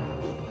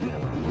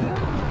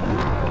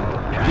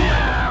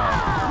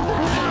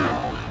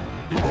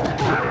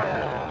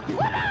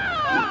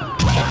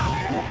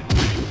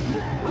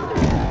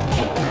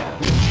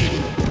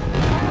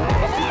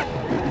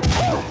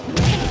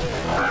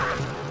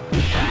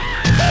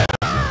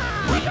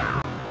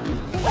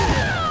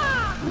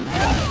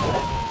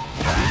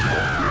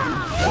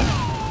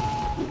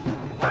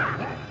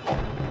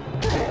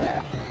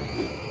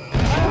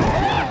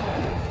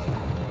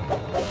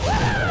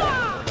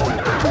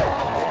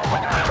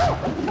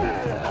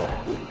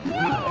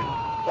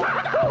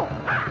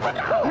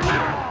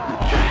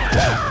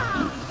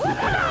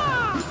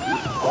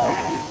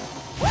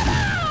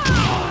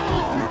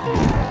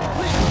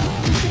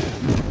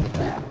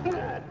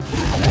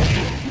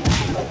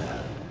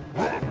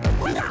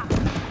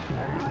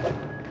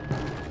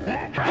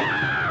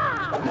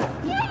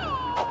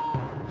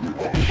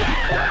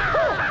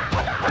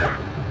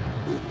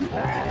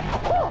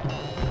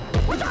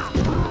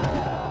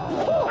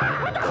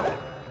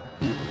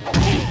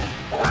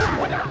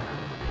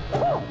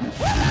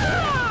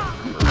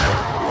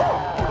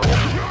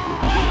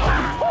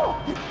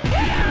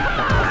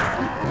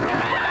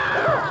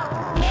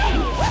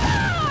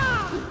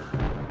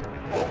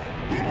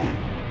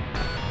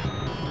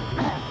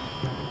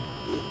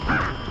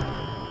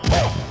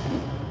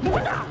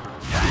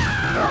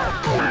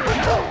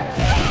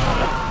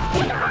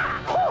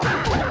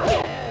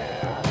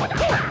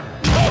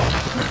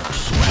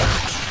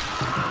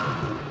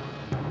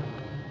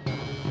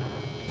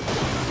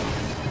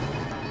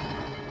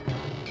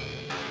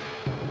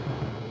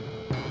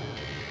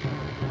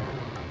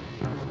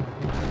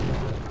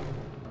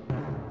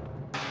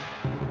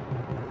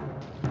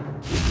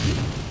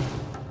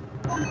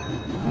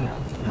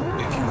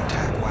 If you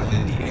attack while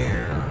in the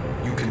air,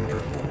 you can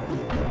perform.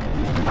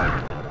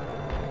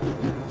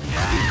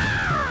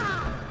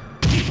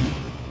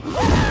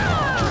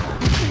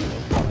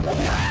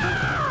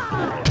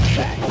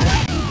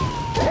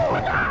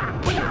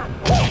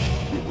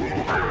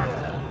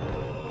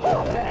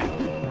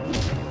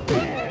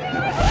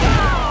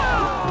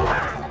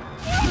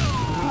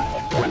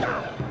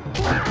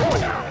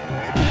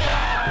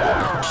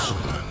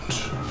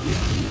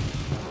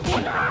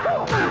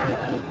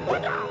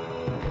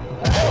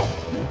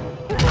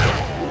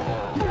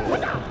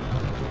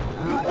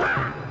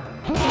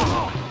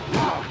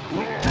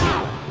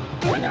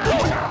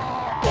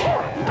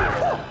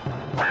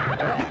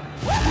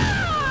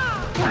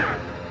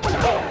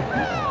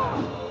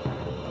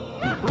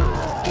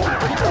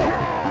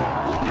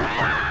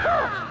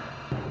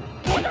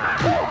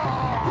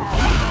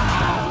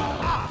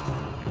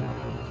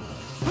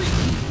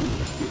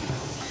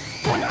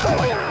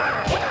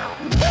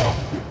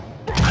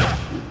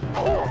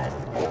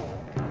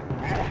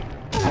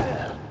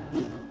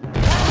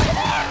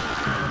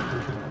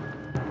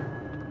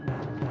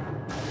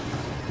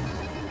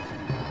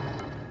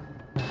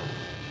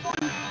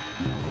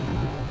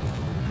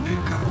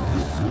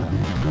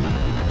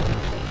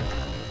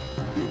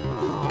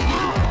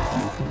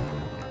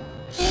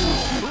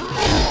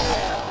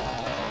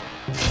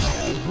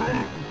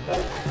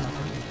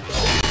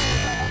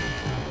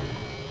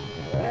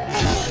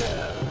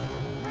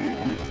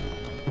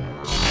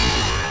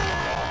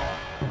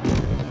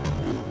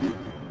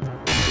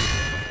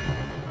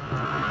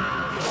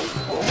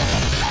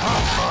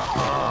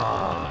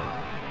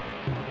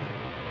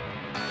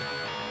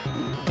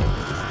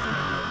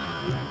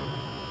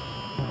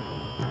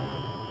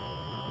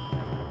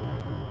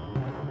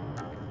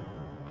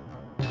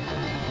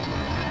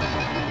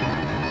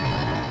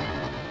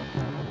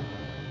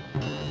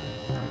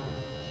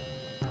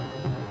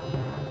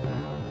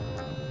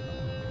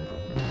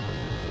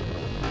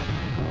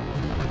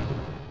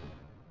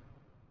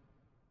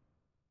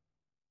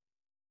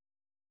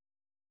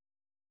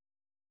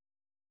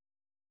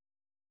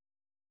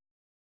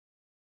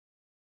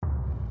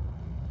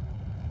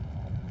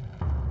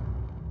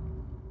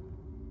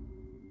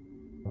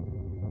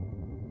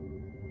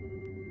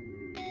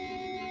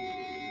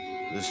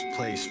 This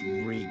place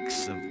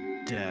reeks of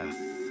death.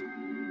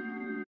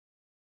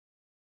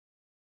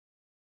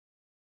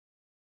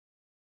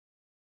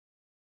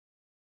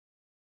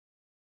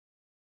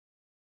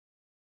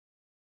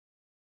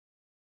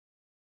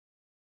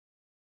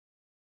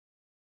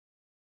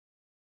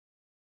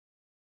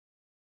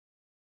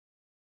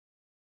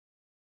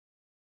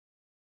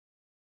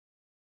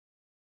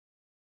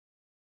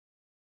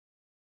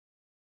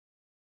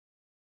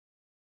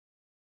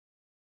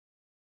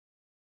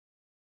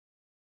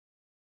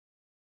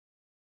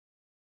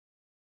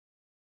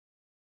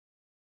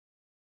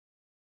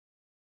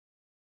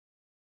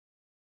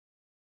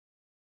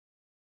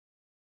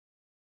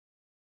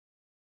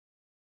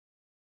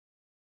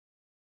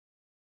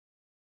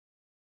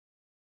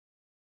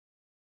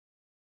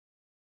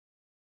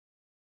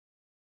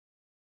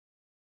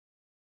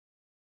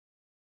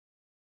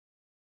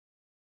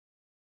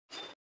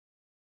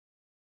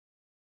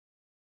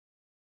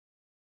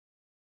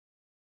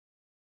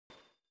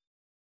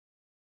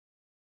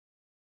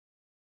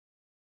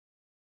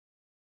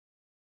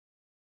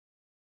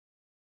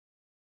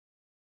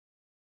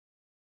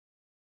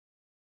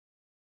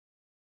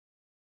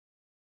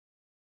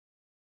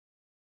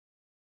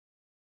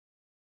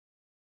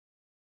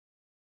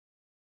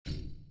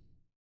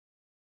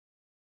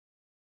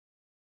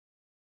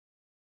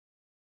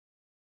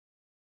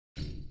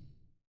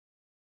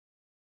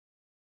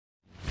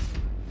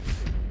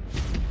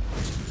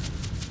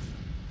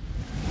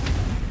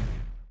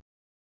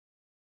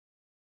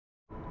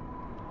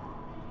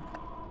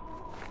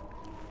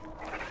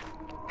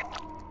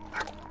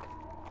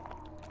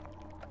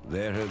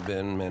 There have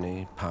been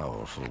many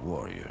powerful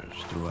warriors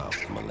throughout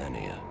the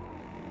millennia.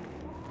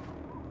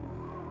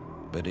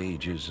 But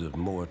ages of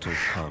mortal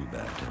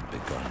combat have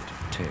begun to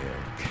tear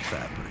at the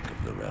fabric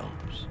of the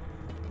realms.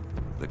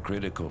 The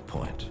critical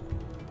point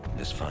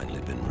has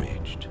finally been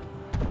reached.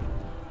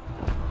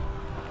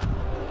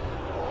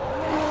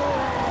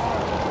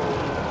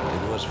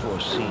 It was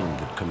foreseen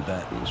that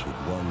combatants would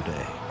one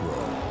day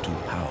grow too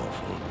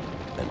powerful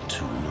and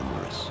too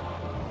numerous.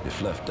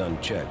 If left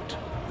unchecked,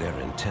 their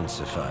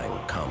intensifying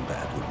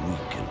combat would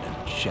weaken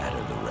and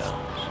shatter the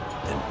realms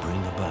and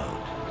bring about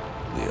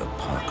the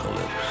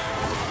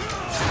apocalypse.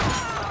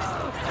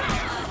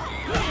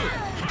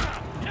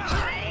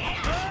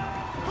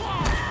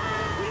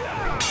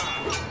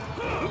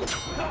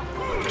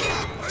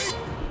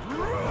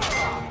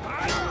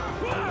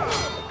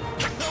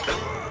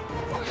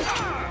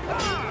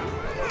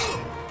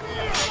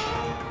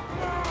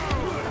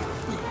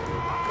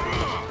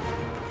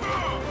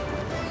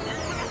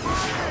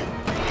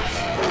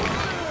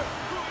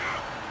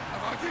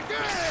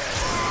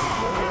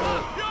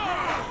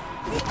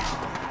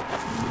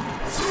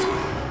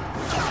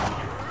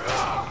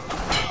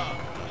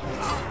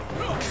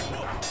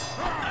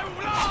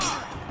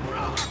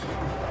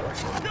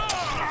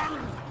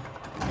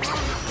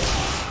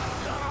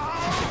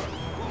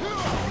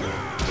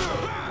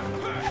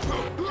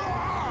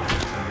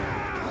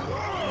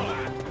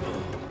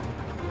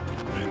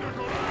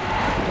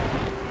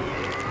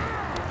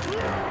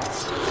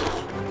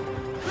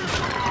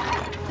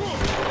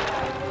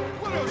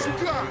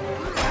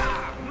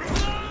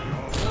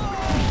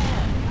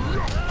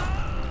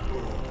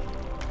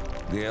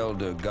 The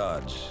Elder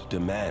Gods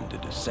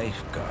demanded a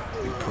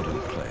safeguard be put in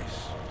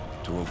place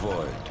to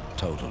avoid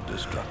total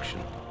destruction.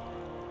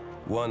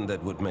 One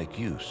that would make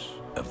use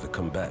of the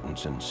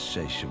combatants'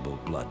 insatiable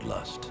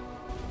bloodlust.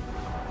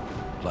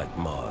 Like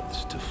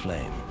moths to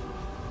flame,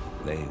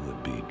 they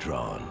would be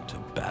drawn to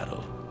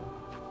battle.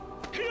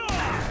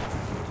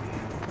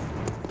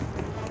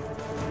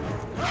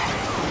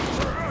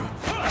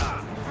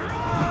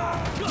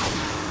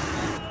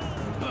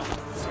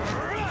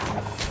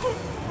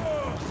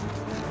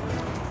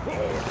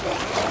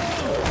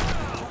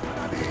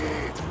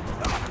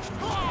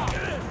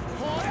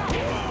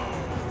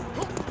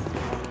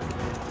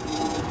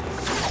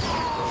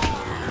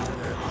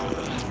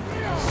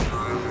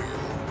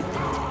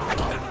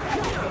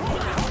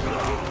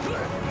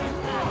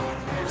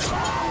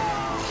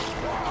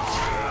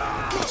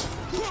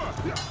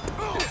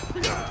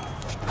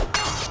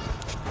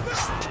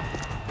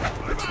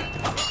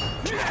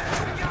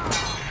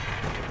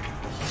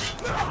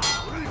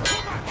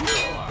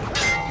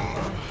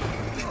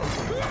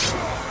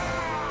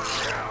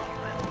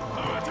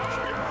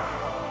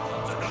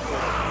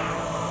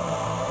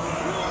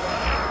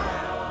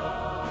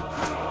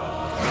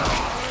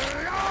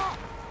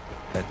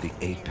 At the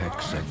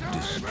apex of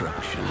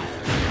destruction,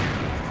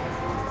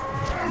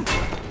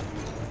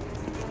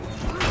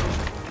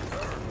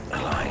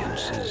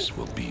 alliances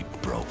will be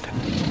broken.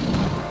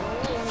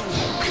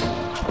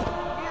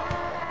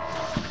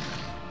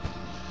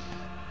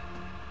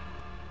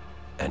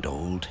 And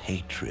old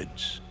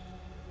hatreds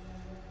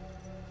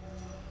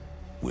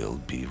will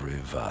be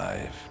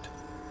revived.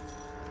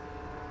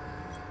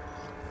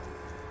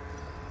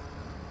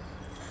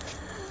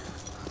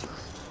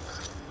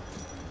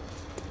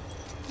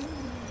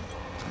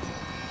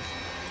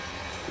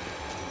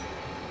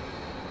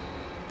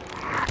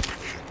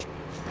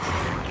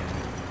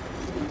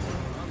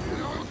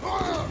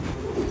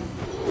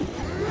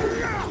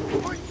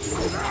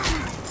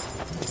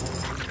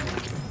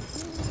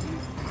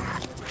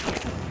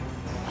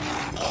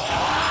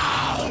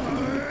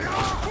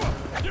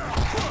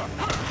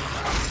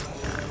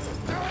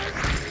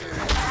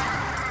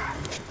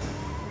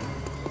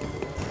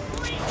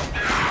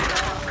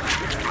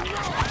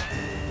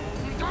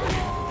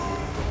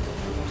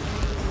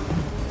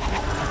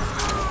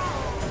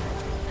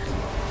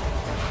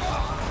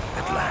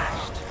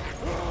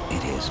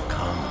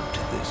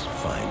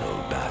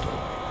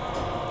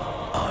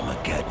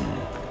 Armageddon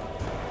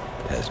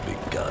has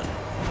begun.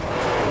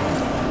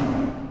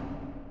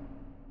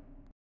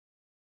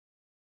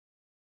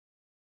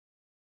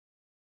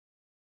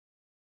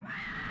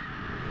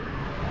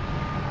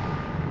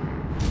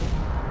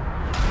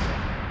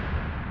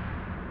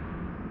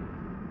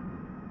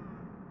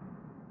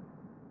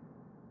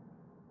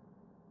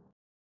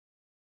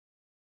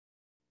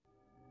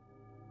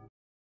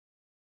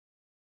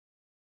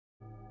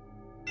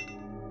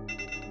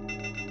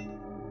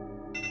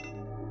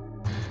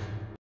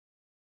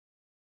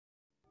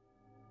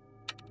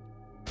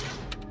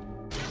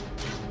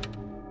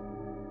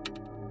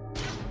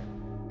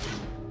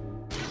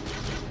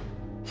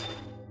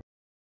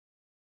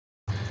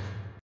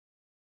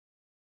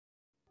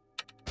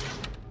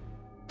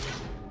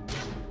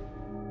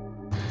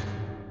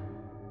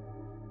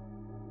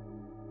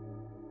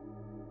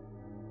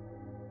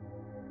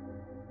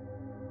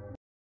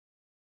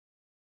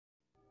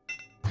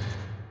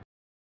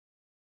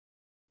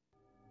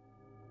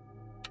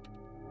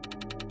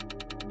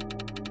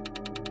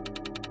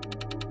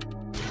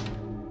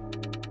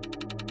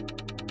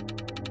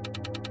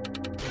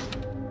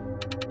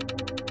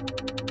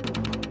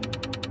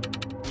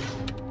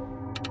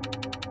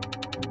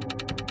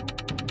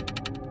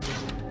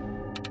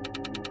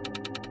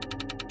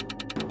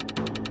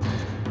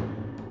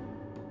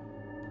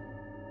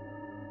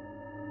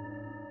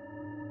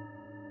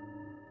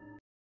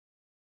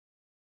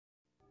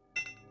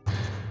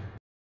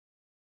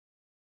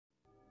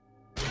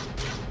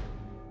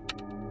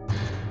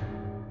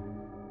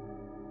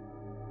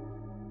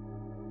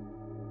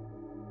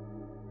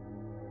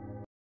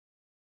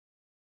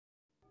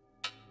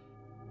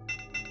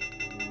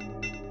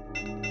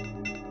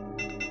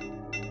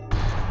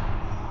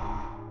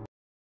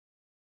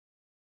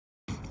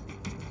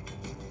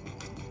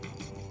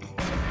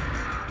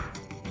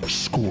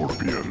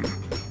 Scorpion.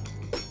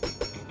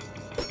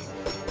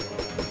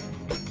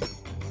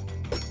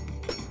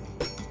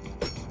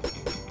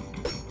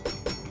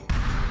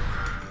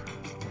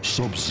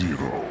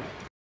 Sub-Zero.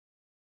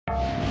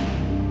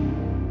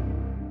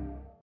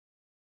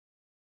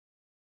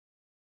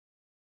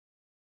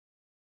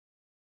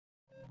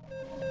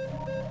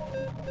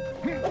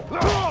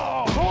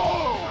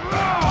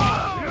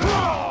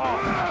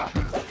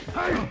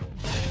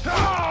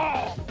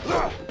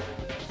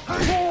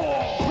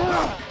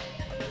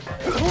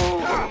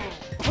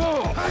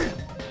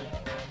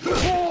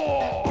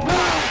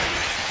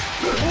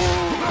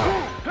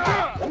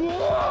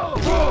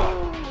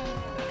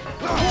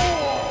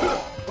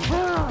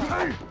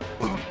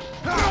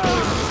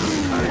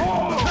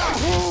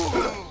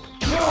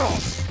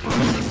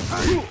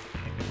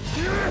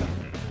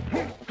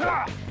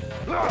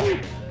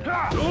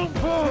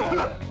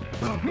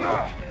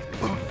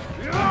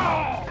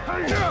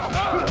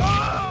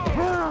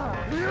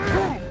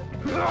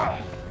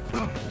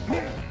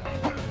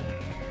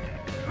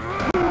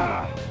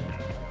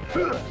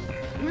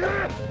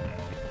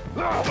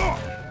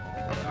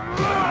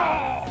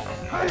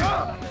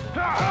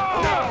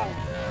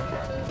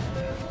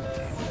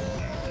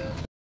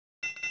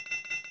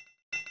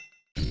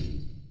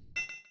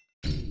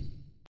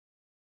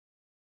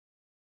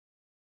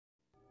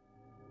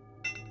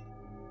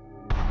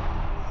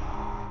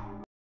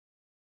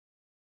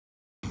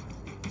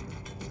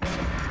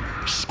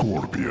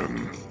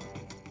 Scorpion.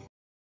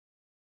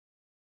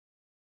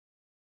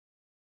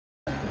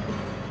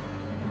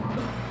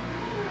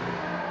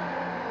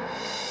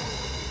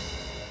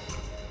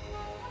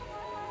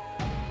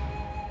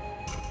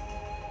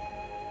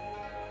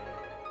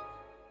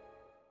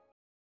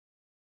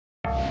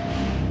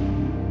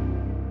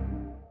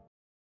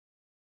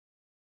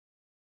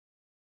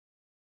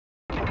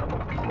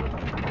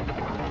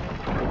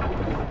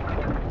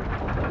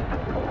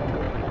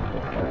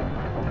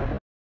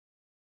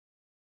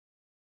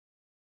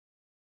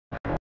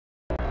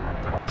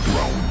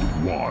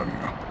 One.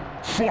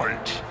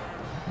 Fight!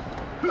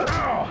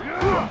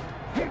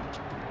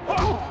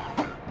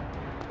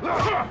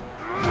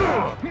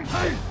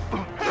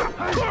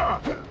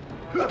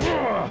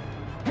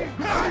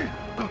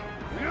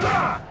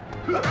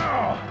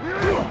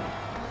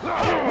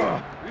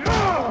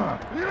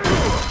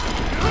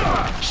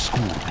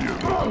 Scorpion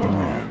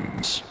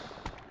wins.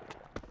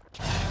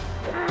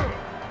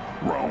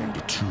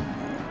 Round 2.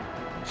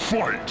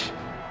 Fight!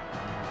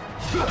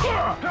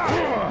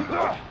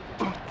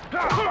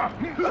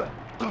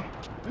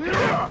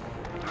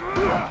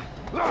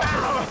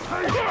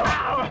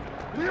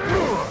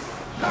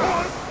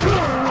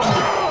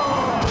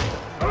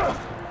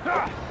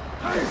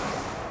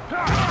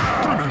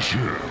 Finish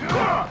him!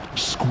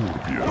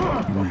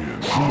 Scorpion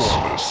wins.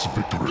 Flawless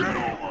victory.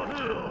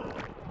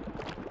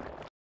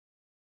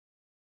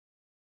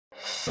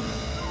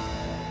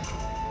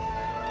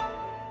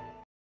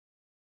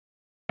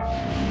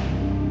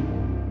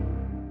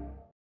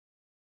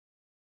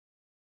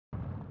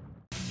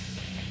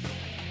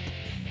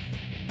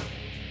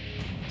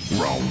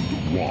 Round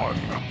 1.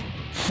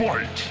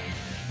 Fight!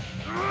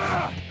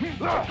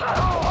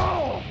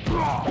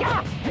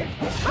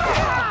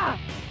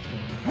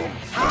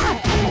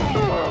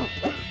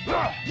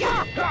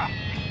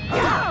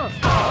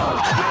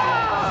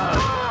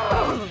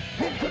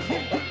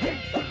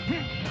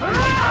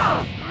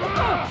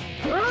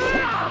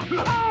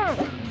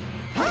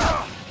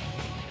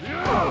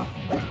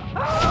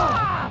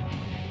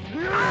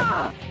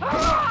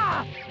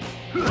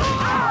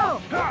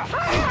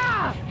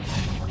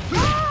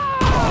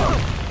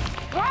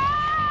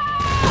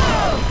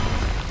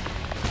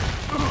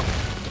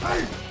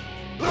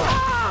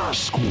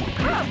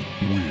 Scorpion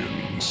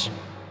wins.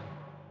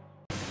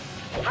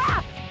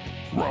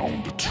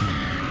 Round 2.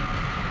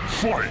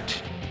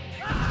 Fight!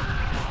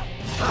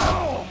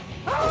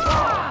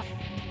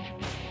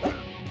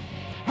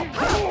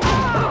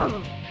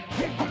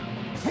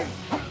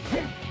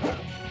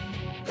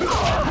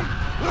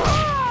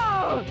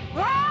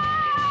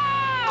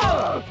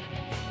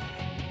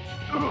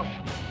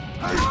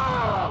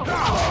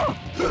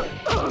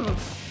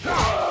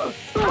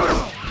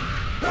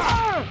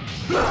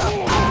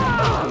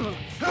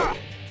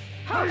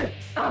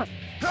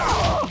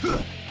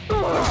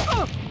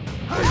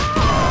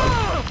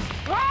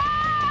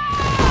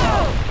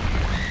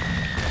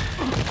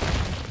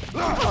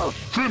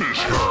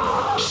 Finish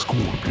him!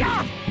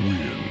 Scorpion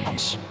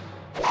wins.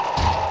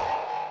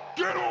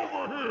 Get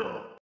over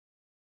here!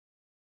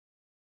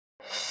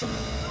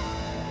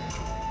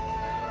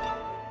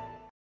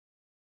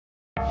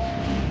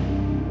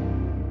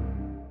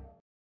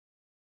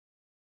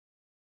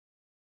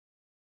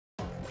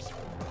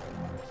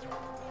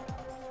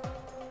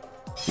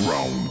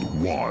 Round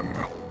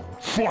 1.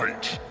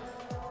 Fight!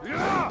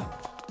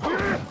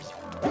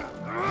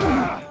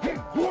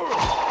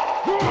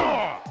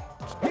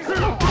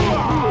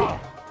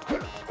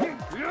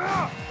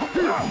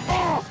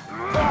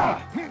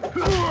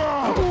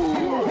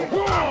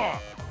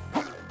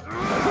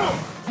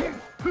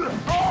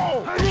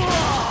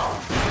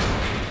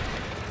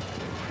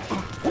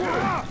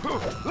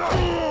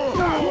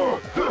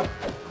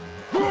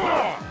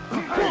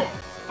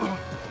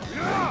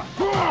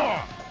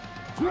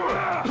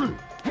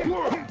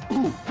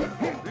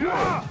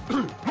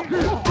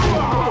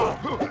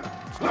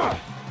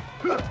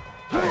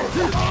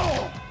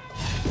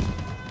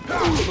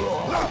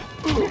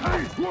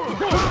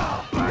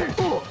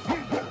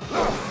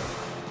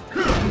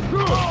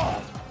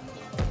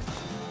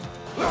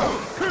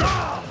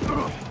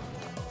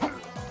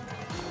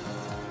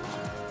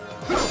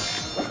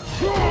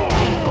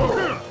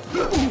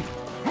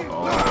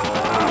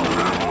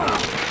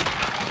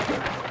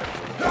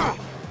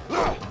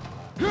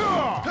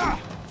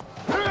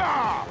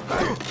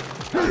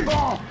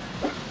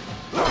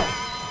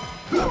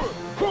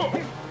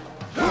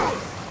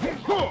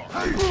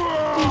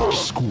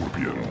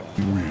 Scorpion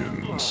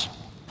wins.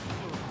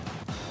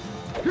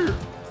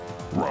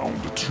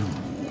 Round 2.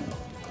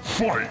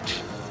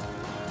 Fight!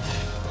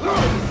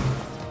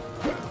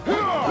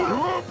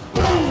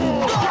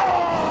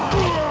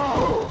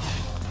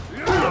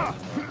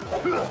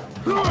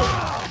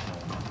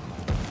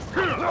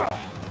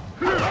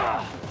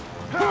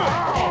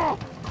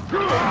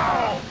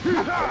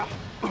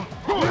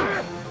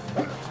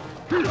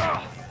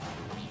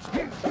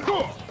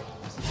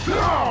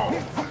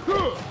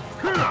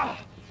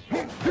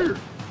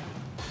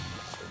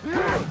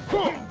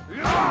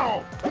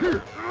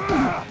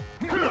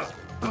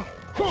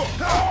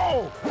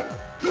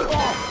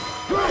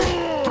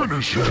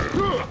 Finish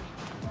him!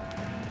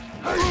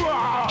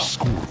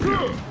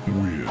 Scorpion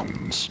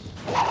wins.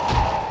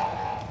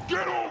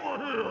 Get over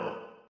here!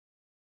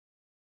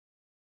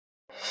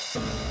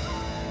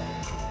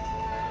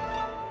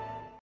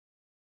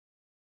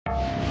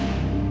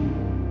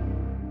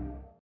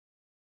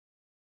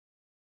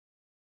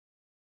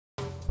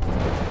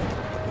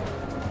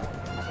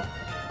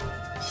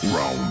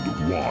 Round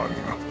 1.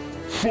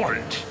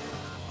 Fight!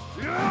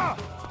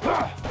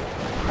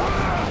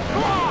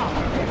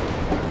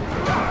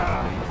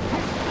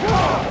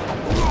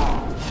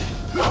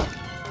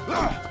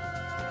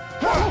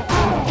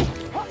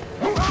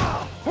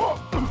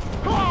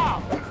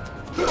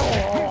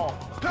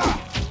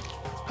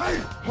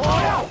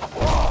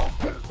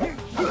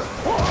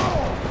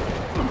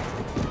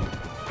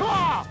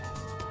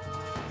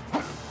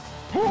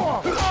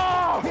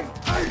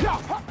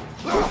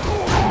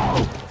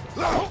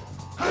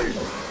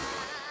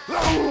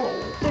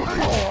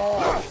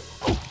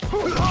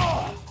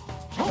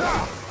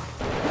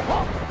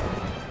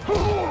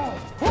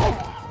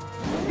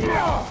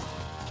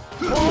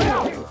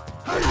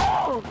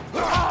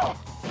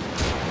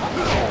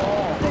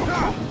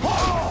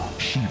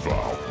 Shiva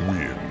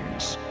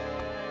wins.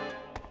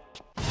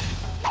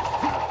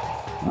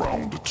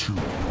 Round 2.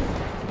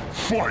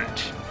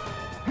 Fight!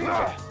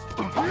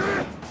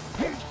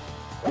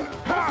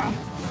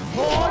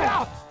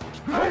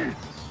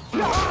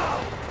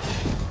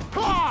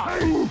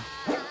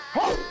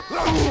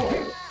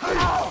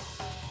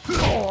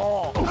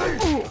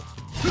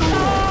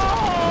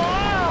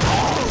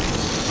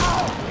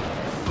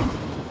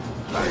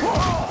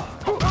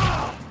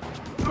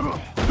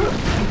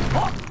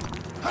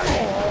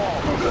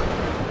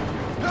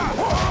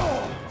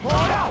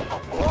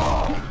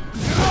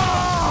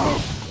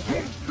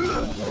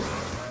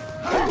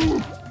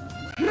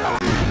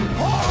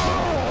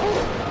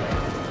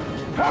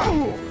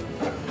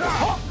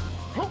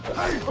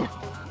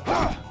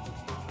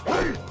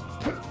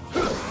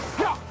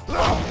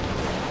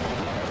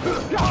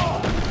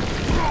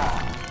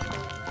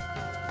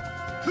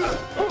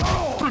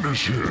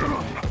 Finish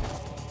him!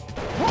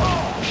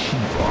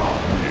 Shiva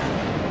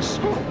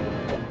wins.